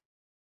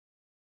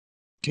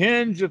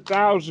 Tens of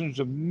thousands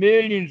of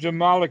millions of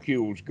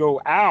molecules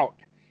go out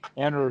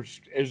and are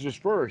as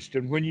dispersed.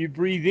 And when you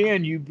breathe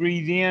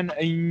in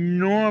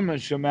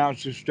enormous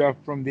amounts of stuff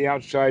from the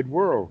outside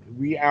world.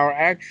 We are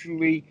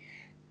actually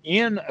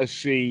in a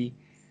sea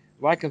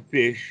like a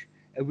fish,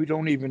 and we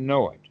don't even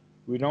know it.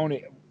 We don't,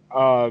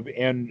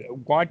 and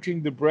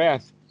watching the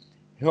breath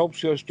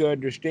helps us to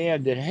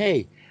understand that,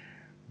 hey,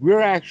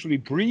 we're actually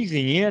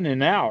breathing in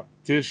and out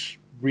this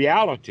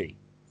reality,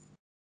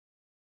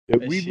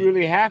 that I we see.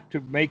 really have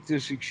to make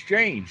this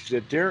exchange,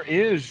 that there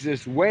is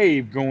this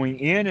wave going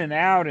in and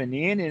out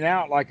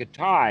like a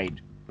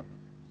tide.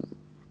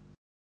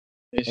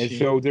 I And see.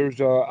 so there's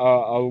a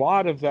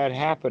lot of that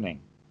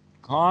happening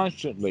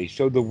constantly.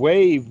 So the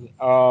wave,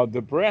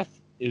 the breath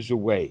is a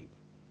wave.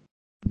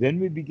 Then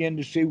we begin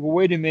to see, well,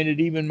 wait a minute,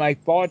 even my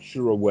thoughts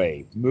are a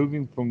wave,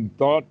 moving from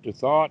thought to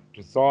thought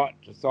to thought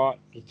to thought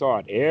to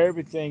thought.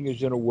 Everything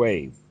is in a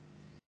wave.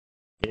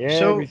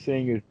 So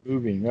Everything is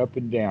moving up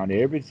and down.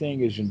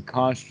 Everything is in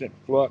constant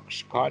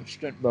flux,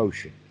 constant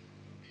motion.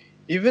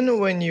 even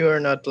when you are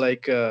not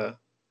like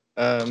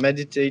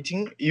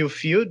meditating, you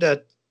feel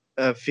that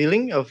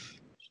feeling of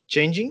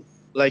changing.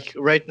 Like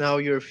right now,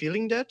 you're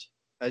feeling that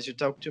as you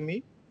talk to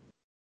me.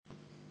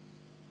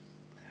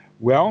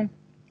 Well,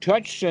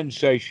 touch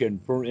sensation,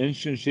 for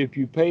instance, if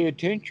you pay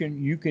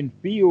attention, you can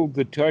feel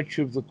the touch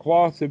of the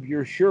cloth of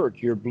your shirt,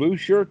 your blue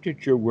shirt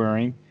that you're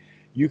wearing.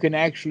 You can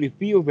actually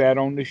feel that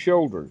on the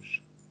shoulders.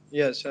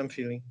 Yes, I'm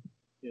feeling.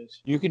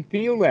 Yes. You can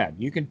feel that.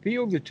 You can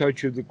feel the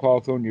touch of the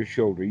cloth on your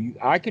shoulder.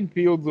 I can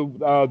feel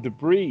the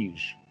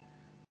breeze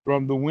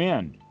from the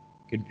wind.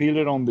 Can feel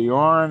it on the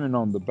arm and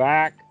on the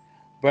back,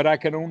 but I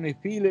can only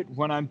feel it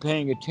when I'm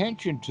paying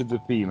attention to the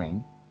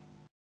feeling.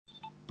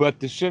 But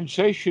the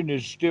sensation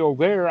is still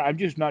there. I'm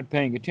just not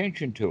paying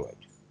attention to it.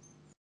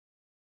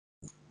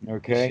 I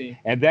Okay, see.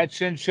 and that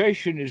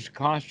sensation is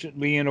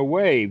constantly in a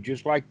wave,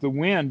 just like the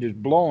wind is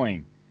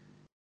blowing.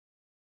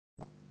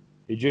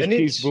 It just And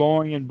keeps it's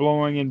blowing and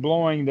blowing and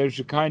blowing. There's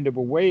a kind of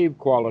a wave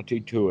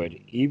quality to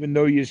it. Even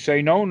though you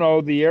say, no,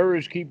 no, the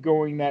arrows keep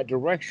going that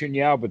direction,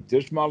 yeah, but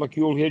this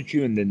molecule hits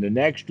you, and then the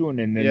next one,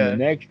 and then the yeah,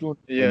 next one,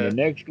 and the yeah,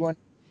 next one.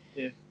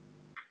 yeah.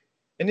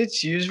 And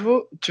it's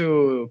useful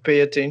to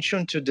pay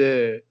attention to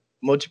the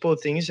multiple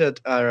things that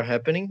are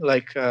happening,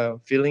 like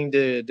feeling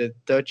the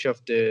touch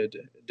of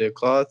the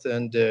cloth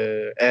and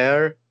the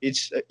air.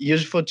 It's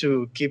useful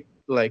to keep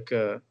like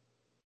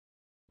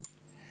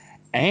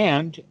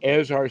And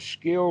as our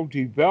skill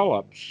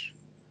develops,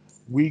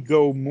 we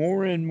go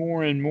more and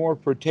more and more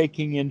for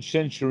taking in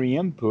sensory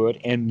input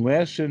and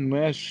less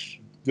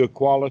the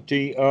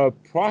quality of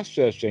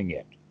processing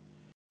it.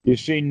 You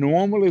see,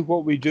 normally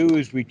what we do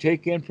is we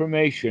take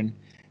information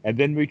and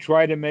then we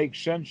try to make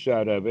sense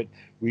out of it.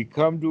 We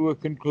come to a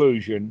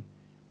conclusion,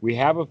 we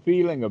have a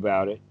feeling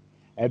about it,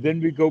 and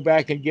then we go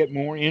back and get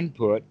more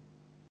input,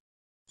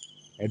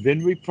 and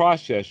then we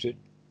process it,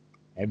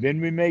 and then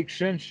we make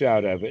sense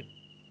out of it,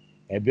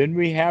 and then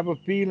we have a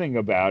feeling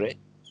about it,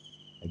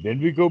 and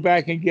then we go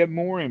back and get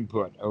more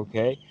input.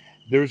 Okay,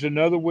 there's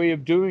another way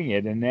of doing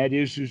it, and that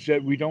is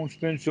that we don't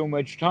spend so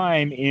much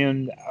time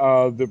in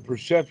the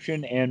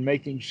perception and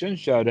making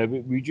sense out of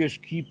it. We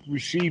just keep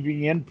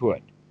receiving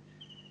input,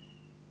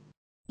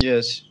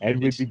 yes, and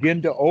we it's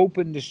begin to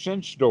open the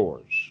sense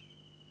doors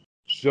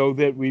so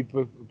that we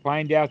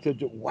find out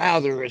that, wow,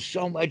 there is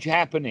so much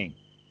happening,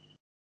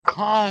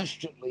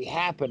 constantly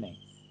happening,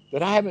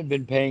 that I haven't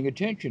been paying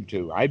attention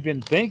to. I've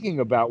been thinking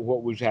about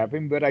what was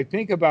happening, but I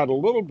think about a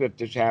little bit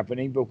that's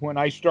happening. But when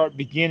I start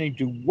beginning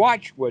to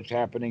watch what's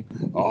happening,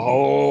 a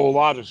whole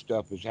lot of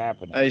stuff is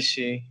happening. I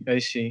see,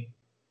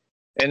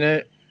 and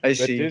I But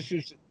see. this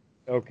is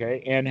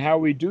okay. And how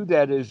we do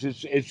that is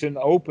it's an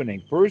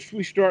opening. First,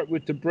 we start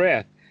with the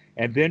breath,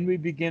 and then we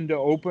begin to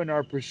open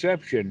our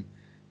perception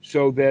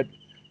so that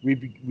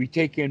we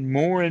take in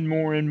more and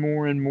more and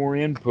more and more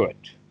input.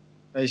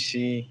 I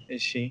see. I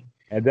see.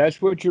 And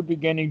that's what you're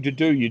beginning to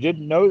do. You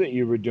didn't know that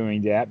you were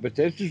doing that, but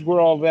this is where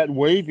all that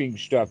waving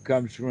stuff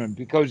comes from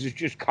because it's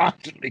just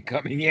constantly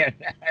coming in.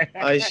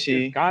 I It's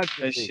see. I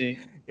constantly see.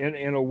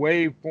 in a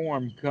wave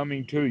form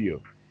coming to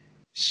you.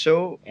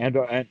 So And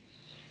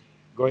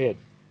go ahead.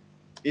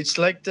 it's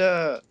like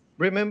the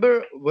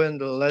remember when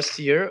the last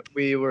year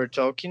we were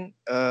talking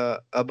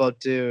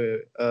about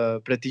the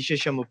Pratisha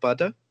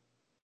Shamupada?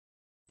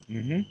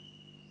 Hmm.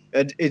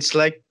 And it's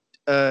like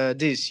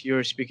this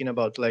you're speaking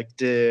about, like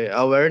the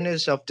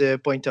awareness of the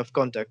point of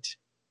contact.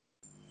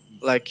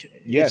 Like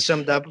it's Yes,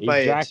 summed up by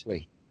it.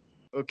 exactly.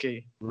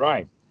 Okay.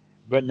 Right.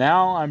 But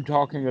now I'm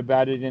talking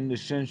about it in the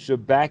sense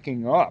of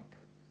backing up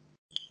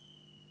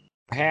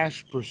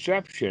past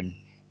perception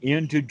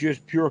into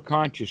just pure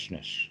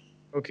consciousness.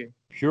 Okay.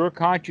 Pure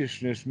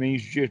consciousness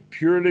means just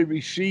purely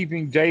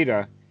receiving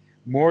data,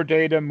 more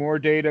data, more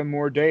data,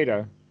 more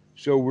data.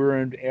 So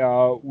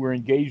we're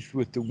engaged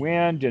with the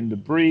wind and the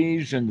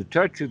breeze and the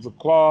touch of the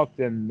cloth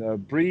and the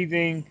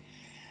breathing.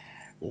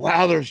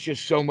 Wow, there's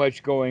just so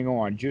much going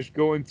on. Just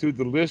going through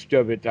the list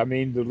of it, I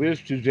mean, the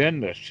list is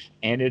endless,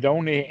 and it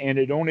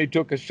only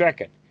took a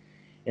second.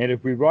 And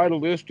if we write a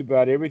list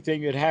about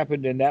everything that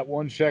happened in that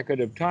 1 second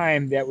of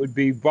time, that would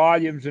be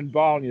volumes and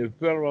volumes,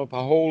 fill up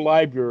a whole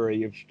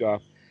library of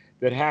stuff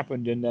that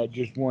happened in that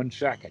just 1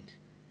 second.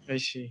 I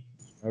see.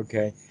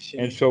 Okay.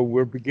 And See. so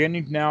we're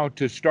beginning now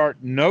to start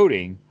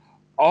noting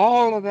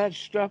all of that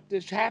stuff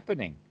that's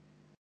happening,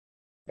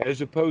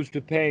 as opposed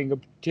to paying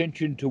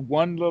attention to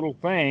one little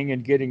thing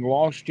and getting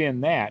lost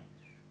in that.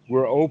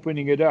 We're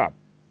opening it up.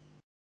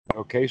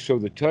 Okay, so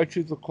the touch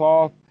of the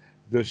cloth,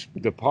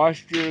 the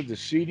posture, the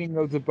seating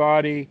of the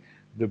body,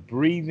 the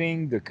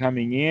breathing, the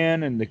coming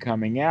in and the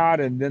coming out,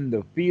 and then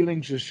the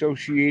feelings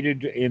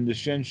associated in the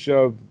sense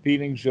of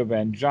feelings of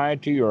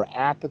anxiety or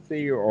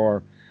apathy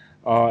or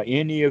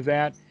any of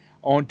that,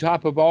 on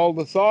top of all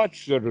the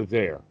thoughts that are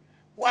there.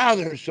 Wow,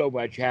 there's so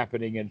much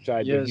happening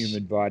inside the Yes.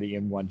 human body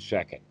in 1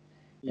 second.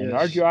 And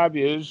our Yes. job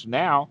is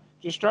now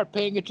to start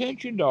paying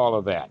attention to all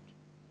of that.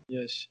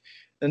 Yes.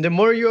 And the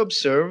more you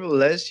observe,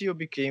 less you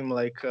became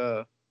like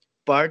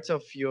part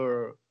of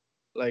your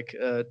like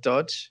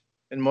thoughts,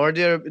 and more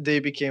they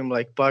became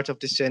like part of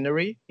the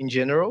scenery in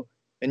general.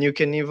 And you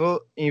can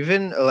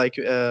even like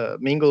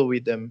mingle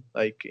with them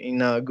like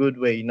in a good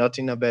way, not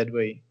in a bad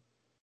way.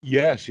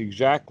 Yes,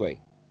 exactly.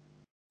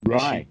 I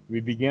see. Right.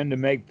 We begin to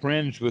make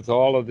friends with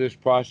all of this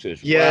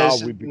process. Wow,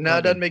 Yes, we now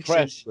become that makes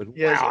impressed sense. with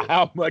Yes, wow,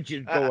 how much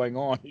is I going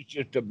on. It's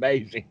just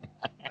amazing.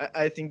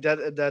 I think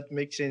that that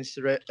makes sense.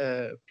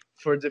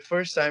 For the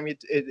first time,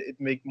 it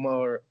make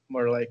more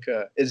like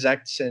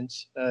exact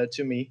sense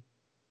to me.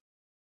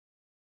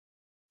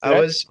 I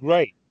That's was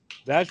great.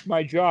 That's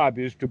my job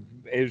is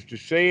to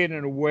say it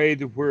in a way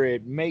that where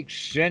it makes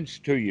sense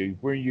to you,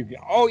 where you go,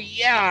 oh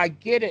yeah, I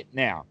get it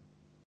now.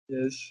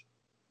 yes.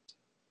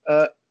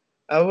 Uh,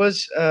 I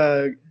was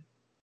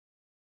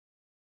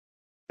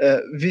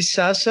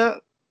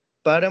Visasa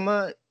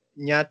Parama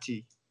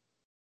Nyati.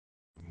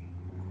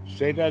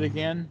 Say that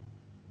again.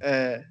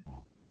 Uh,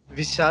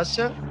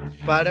 Visasa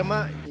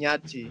Parama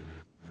Nyati.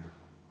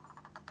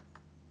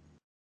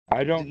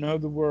 I don't D- know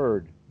the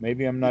word.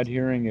 Maybe I'm not It,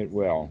 hearing it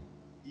well.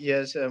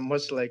 yes,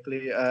 most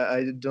likely.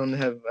 I don't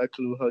have a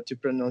clue how to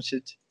pronounce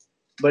it.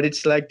 But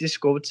it's like this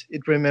quote.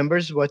 It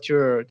remembers what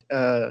you're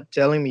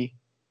telling me.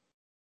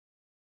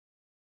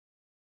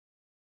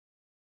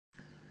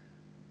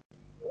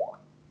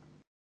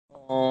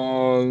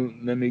 Oh,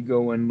 let me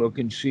go and look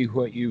and see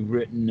what you've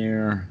written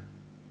there.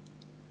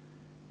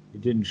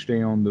 It didn't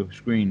stay on the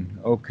screen.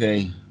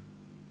 Okay.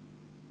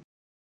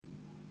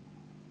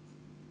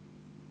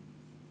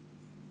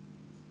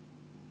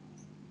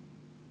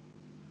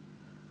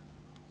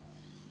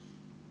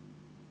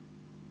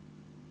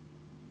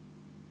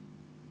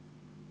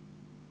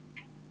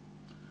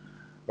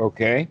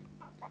 Okay.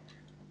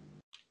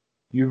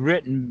 You've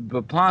written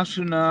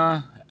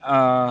Vipassana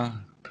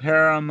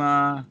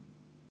Parama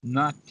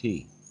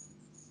Nati,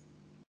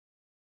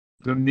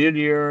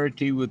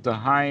 familiarity with the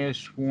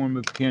highest form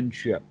of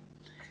kinship.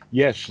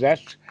 Yes,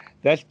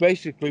 that's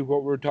basically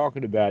what we're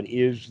talking about.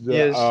 Is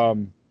Yes,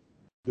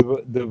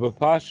 the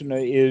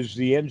Vipassana is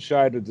the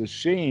insight of the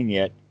seeing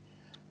it,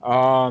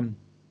 um,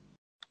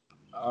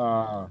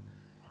 uh,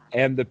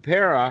 and the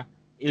para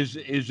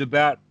is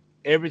about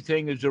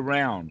everything is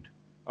around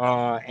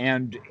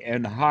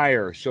and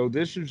higher. So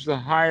this is the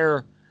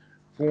higher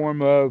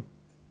form of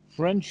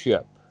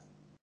friendship.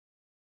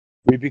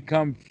 We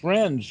become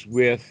friends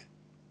with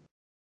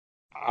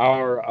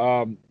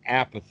our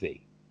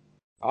apathy.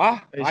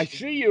 Ah, I I see.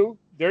 see you.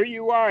 There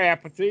you are,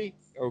 apathy.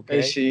 I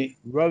Okay. see.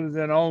 Rather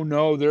than, oh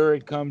no, there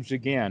it comes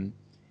again,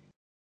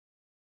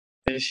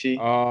 I see.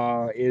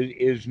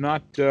 is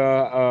not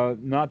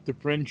the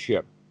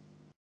friendship.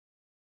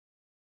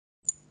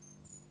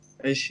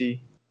 I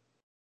see.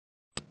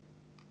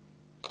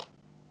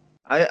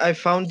 I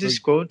found So this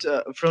quote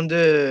from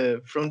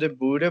the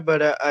Buddha,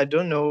 but I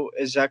don't know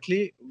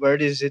exactly where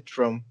is it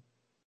from.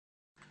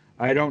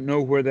 I don't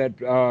know where that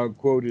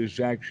quote is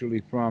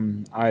actually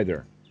from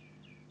either,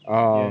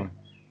 Yeah. uh,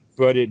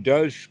 but it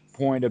does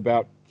point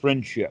about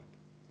friendship.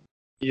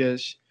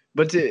 Yes.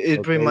 But it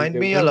Okay, remind that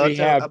me a when we lot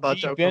have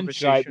about our deep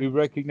insight, we conversation.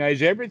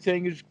 recognize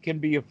everything can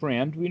be a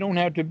friend. We don't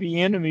have to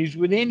be enemies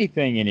with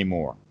anything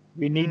anymore.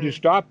 We need to Mm,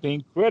 stop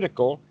being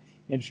critical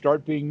and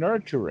start being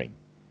nurturing.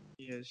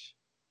 yes.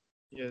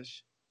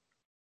 Yes.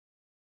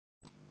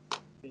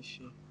 I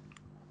see.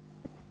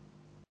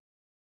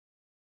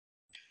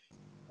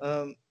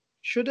 Um,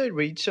 should I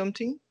read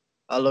something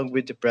along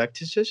with the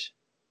practices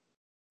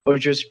or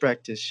just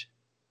practice?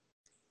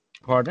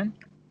 Pardon?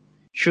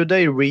 Should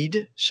I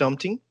read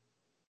something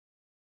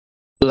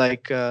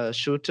like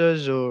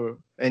suttas or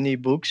any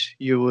books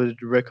you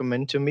would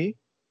recommend to me,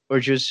 or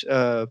just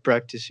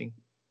practicing?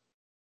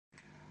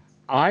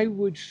 I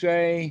would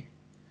say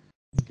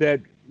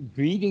that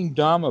reading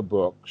Dhamma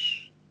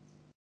books,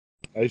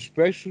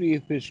 especially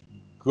if it's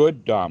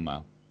good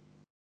Dhamma,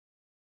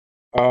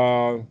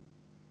 uh,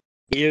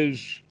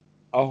 is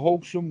a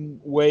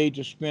wholesome way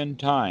to spend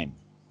time.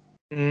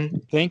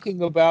 Mm,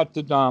 Thinking about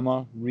the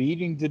Dhamma,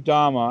 reading the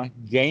Dhamma,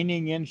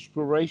 gaining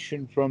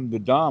inspiration from the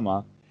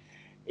Dhamma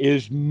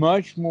is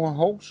much more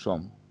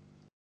wholesome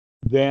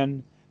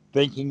than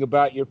thinking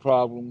about your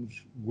problems,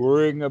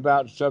 worrying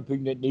about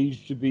something that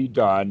needs to be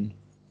done,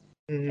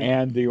 mm,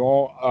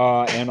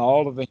 and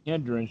all of the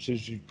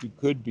hindrances that you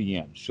could be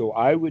in. So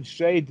I would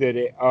say that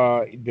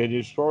that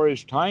as far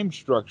as time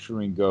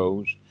structuring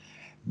goes,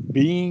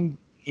 being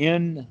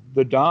in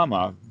the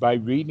Dhamma by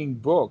reading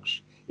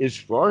books is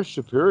far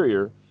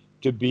superior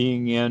to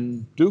being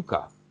in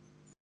dukkha.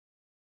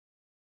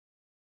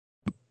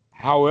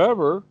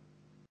 However,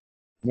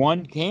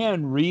 one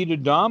can read a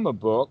Dhamma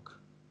book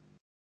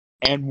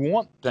and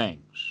want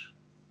things.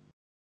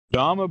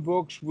 Dhamma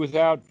books,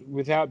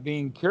 without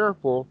being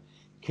careful,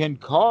 can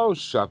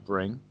cause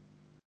suffering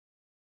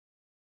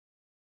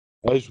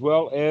as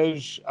well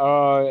as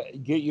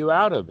get you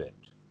out of it.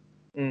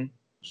 Mm.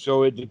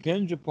 So it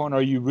depends upon,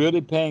 are you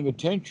really paying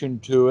attention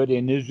to it,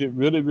 and is it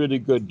really, really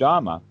good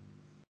Dhamma?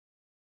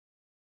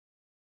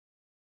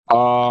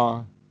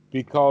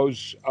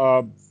 Because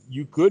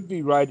you could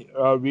be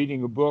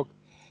reading a book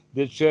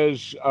that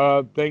says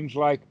things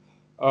like,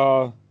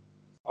 oh,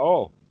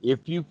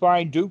 if you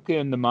find dukkha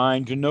in the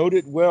mind, to note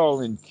it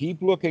well and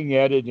keep looking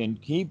at it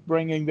and keep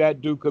bringing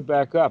that dukkha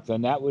back up,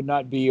 then that would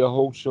not be a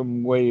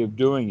wholesome way of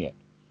doing it.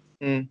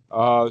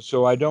 Mm.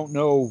 So I don't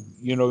know,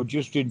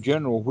 just in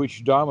general,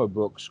 which Dhamma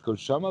books,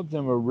 because some of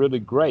them are really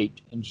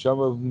great and some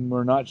of them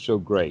are not so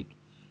great.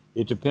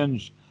 It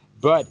depends.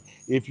 But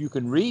if you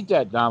can read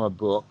that Dhamma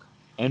book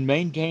and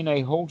maintain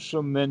a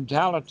wholesome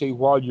mentality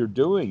while you're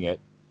doing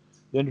it,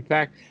 then in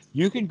fact,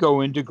 you can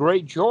go into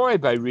great joy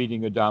by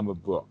reading a Dhamma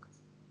book.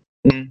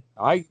 Mm.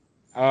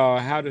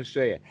 How to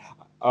say it?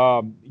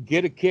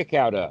 Get a kick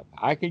out of.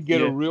 I can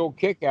get a Yeah. real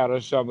kick out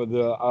of some of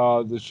the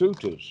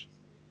suttas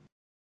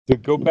to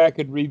go back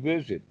and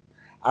revisit.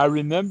 I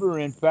remember,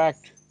 in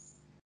fact,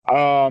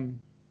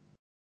 um,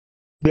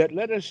 that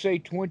let us say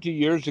 20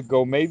 years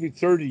ago, maybe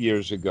 30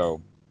 years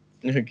ago,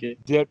 Okay.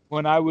 that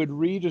when I would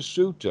read a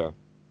sutta,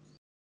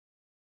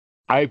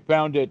 I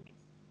found it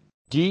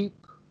deep,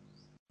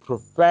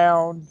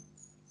 profound,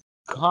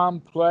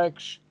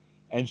 complex,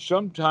 and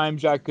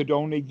sometimes I could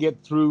only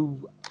get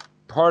through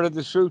part of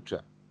the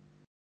sutta.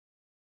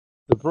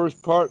 The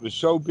first part was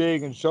so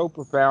big and so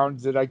profound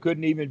that I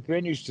couldn't even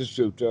finish the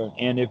sutta,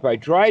 and if I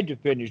tried to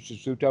finish the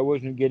sutta, I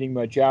wasn't getting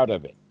much out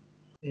of it.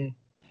 Mm.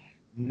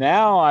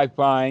 Now I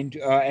find,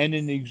 and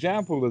an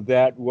example of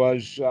that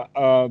was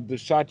the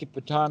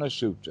Satipatthana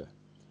Sutta.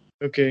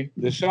 Okay.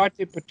 The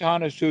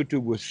Satipatthana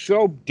Sutta was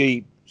so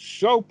deep,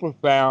 so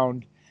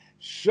profound,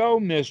 so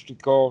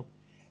mystical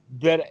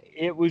that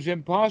it was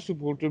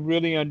impossible to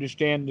really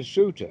understand the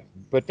sutta.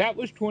 But that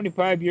was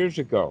 25 years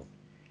ago.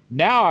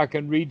 Now I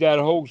can read that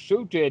whole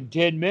sutta in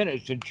 10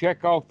 minutes and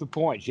check off the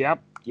points.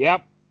 Yep,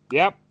 yep,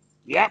 yep,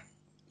 yep,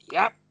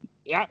 yep,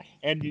 yep.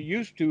 And you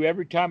used to,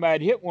 every time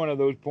I'd hit one of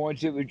those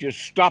points, it would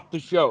just stop the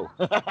show.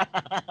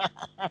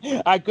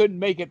 I couldn't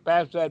make it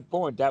past that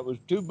point. That was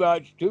too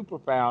much, too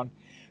profound.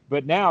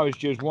 But now it's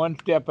just one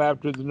step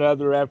after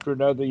another.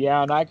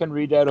 Yeah, and I can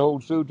read that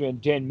whole sutta in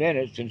 10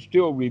 minutes and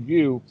still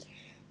review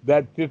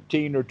that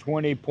 15 or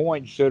 20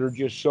 points that are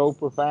just so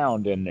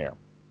profound in there.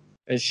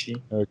 I see.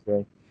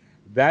 Okay.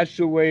 That's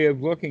the way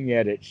of looking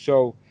at it.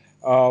 So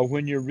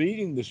when you're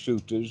reading the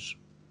suttas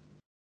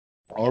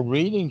or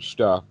reading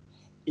stuff,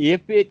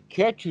 if it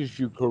catches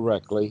you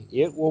correctly,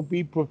 it will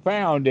be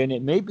profound, and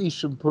it may be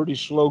some pretty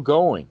slow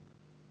going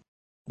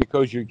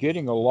because you're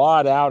getting a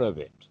lot out of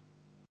it.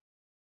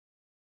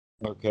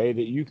 Okay,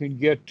 that you can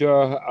get 10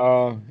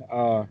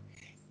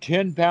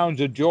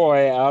 pounds of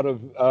joy out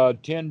of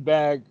 10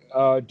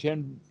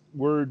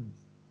 word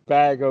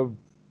bag of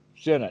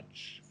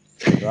sentence,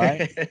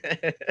 right?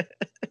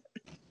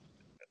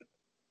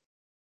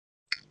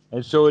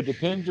 And so it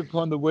depends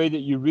upon the way that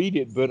you read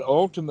it, but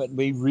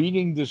ultimately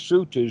reading the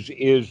suttas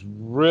is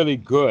really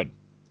good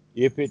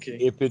Okay.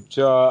 if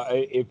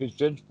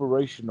it's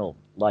inspirational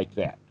like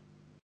that,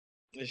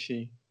 I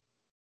see.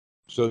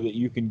 so that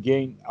you can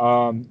gain.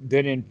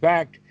 Then in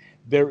fact,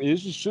 there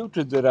is a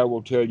sutta that I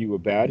will tell you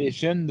about.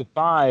 It's in the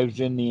fives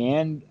in the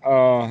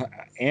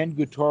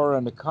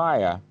Anguttara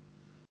Nikaya.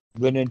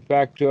 But in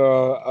fact,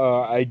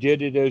 I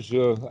did it as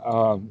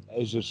a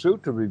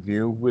sutta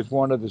review with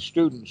one of the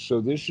students.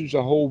 So this is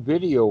a whole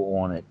video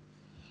on it.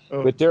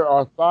 Oh. But there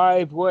are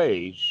 5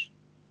 ways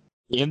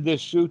in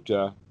this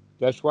sutta.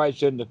 That's why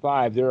it's in the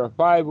five. There are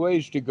 5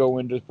 ways to go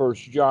into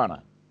first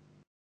jhana.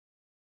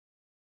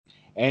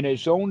 And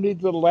it's only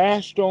the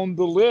last on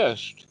the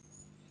list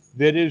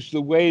that is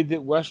the way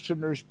that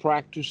Westerners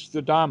practice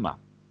the Dhamma,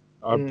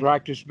 or Mm.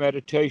 practice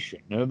meditation.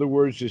 In other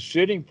words, the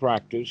sitting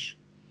practice,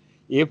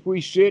 if we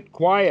sit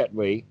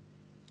quietly,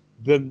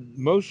 then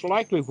most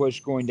likely what's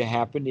going to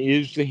happen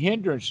is the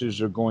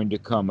hindrances are going to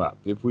come up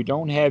if we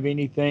don't have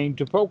anything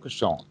to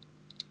focus on.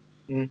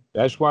 Mm.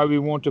 That's why we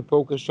want to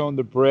focus on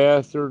the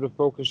breath or to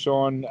focus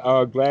on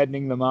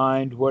gladdening the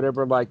mind,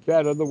 whatever like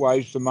that.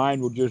 Otherwise, the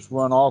mind will just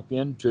run off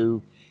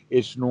into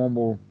its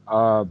normal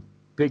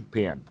pig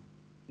pen.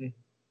 Mm.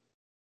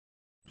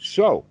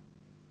 So,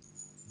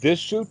 this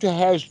sutta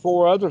has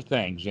 4 other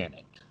things in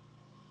it,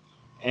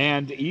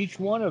 and each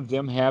one of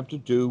them have to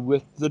do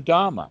with the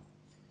Dhamma.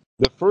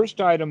 The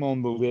first item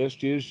on the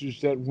list is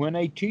that when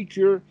a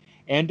teacher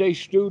and a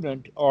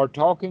student are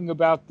talking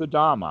about the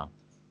Dhamma,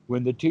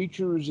 when the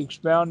teacher is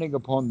expounding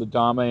upon the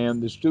Dhamma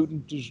and the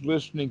student is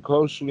listening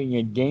closely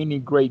and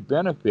gaining great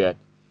benefit,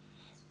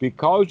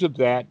 because of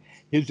that,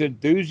 His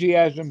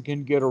enthusiasm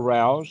can get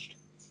aroused.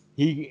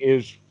 He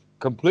is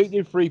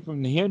completely free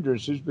from the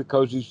hindrances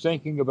because he's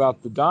thinking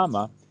about the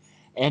Dhamma,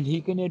 and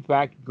he can in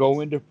fact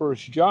go into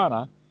first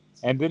jhana.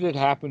 And then it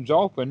happens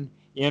often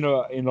in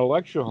a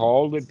lecture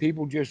hall that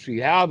people just see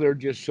how they're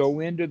just so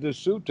into the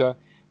sutta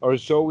or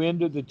so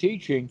into the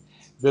teaching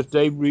that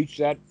they reach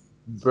that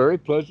very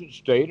pleasant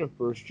state of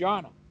first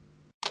jhana.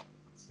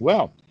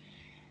 Well,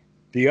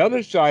 the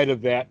other side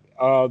of that,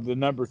 the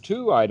number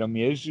two item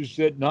is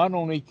that not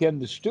only can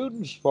the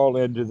students fall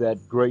into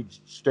that great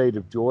state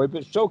of joy,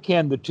 but so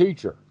can the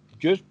teacher.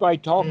 Just by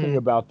talking Mm.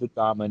 about the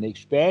Dhamma and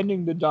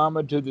expanding the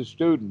Dhamma to the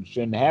students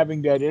and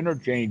having that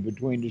interchange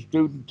between the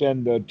student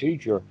and the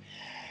teacher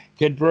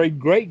can bring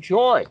great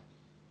joy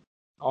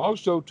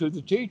also to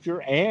the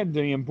teacher. And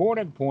the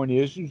important point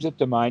is that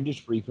the mind is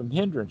free from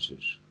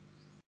hindrances.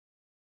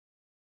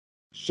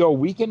 So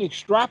we can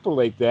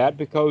extrapolate that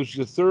because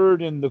the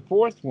third and the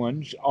fourth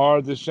ones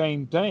are the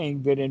same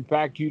thing, that in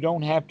fact you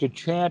don't have to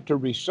chant or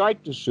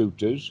recite the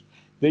suttas,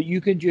 that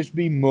you can just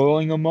be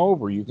mulling them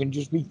over. You can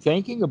just be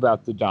thinking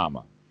about the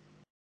Dhamma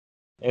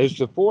as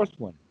the fourth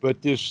one.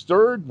 But this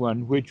third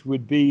one, which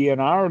would be in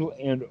our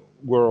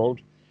world,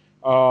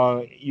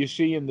 you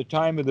see, in the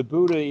time of the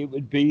Buddha, it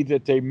would be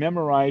that they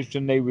memorized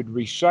and they would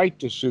recite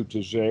the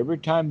suttas. Every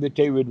time that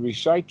they would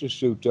recite the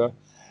sutta,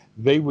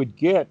 they would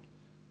get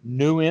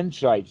new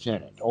insights in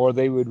it, or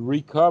they would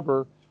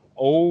recover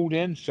old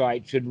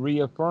insights and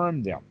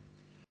reaffirm them.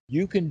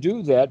 You can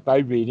do that by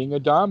reading a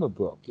Dhamma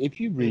book if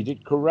you read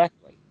it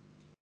correctly.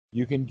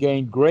 You can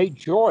gain great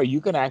joy. You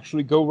can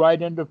actually go right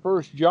into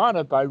first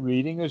jhana by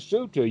reading a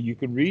sutta. You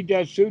can read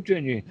that sutta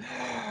and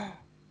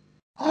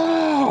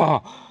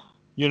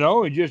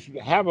you, and just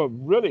have a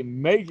really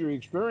major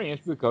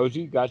experience because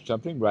you got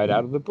something right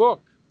out of the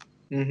book.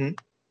 Mm-hmm.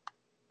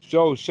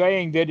 So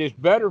saying that it's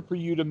better for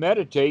you to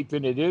meditate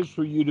than it is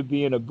for you to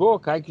be in a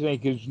book, I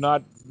think is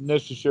not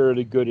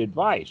necessarily good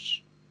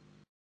advice.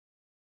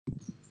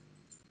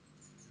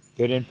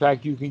 That in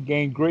fact you can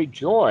gain great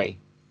joy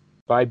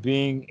by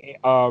reading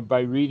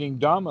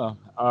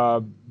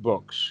Dhamma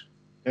books,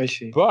 I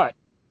see. but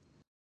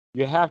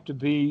you have to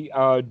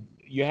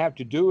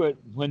do it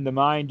when the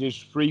mind is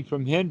free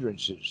from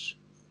hindrances.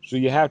 So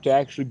you have to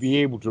actually be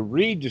able to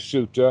read the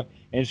sutta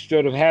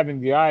instead of having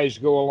the eyes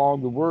go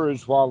along the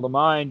words while the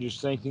mind is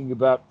thinking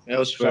about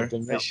Elsewhere.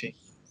 something I else. see.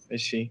 I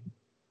see.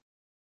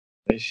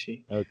 I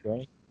see.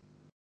 Okay.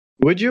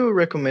 Would you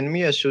recommend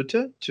me a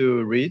sutta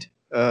to read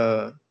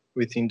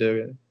within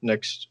the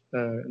next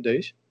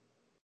days?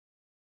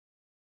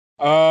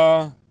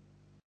 Uh,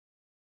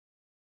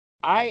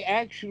 I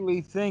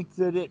actually think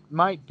that it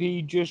might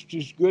be just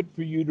as good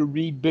for you to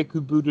read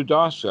Bhikkhu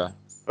Buddhadasa.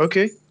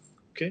 Okay.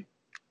 Okay.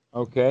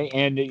 Okay,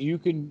 and you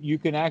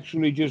can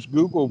actually just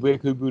Google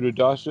Bhikkhu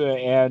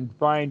Buddhadasa and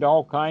find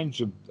all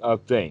kinds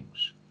of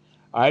things.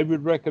 I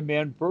would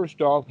recommend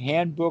first off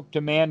Handbook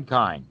to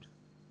Mankind.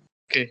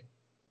 Okay.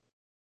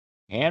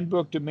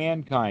 Handbook to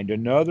Mankind.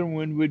 Another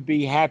one would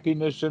be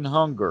Happiness and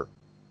Hunger.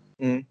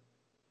 Mm.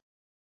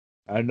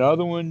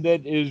 Another one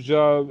that is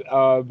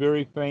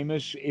very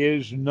famous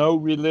is No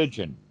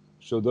Religion.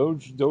 So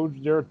those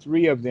there are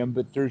three of them,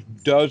 but there's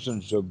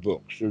dozens of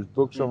books. There's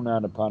books Mm. on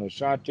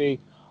Anapanasati,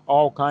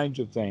 all kinds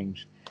of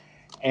things,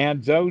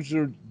 and those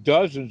are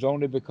dozens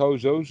only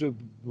because those are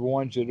the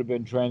ones that have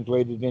been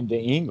translated into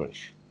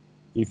English.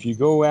 If you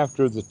go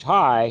after the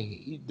Thai,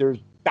 there's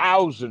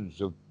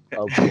thousands of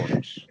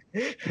books.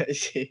 I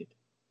see.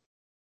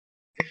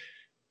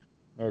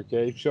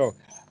 Okay, so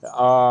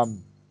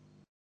um,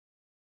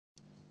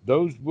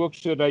 those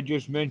books that I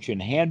just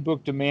mentioned,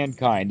 Handbook to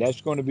Mankind,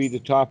 that's going to be the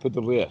top of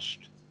the list.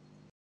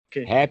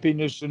 Okay.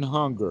 Happiness and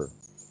Hunger,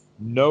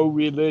 No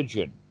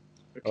Religion.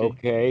 Okay.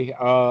 Okay,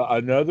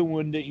 another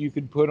one that you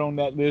can put on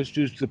that list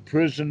is The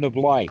Prison of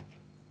Life.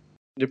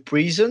 The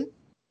prison.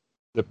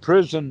 The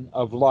Prison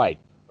of Life.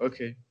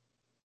 Okay.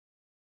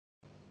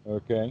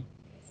 Okay,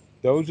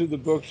 those are the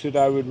books that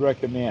I would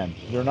recommend.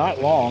 They're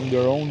not long.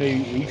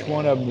 Each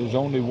one of them is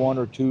only one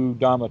or two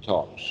Dhamma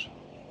talks.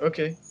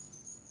 Okay.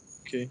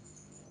 Okay.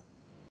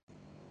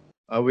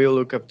 I will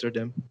look after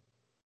them.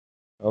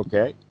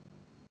 Okay,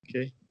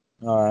 Okay.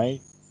 all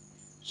right.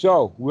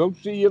 So we'll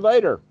see you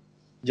later.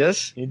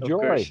 Yes, of Enjoy.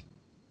 course.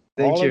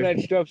 Thank All of you. that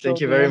stuff's Thank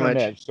on you the very much.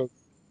 internet. So,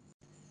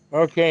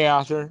 okay,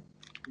 Arthur.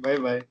 Bye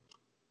bye.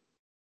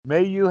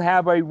 May you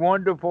have a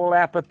wonderful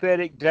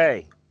apathetic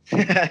day.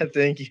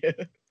 Thank you.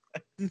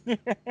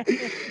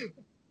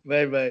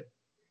 Bye bye.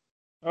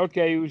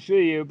 Okay, we'll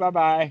see you. Bye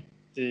bye.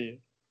 See you.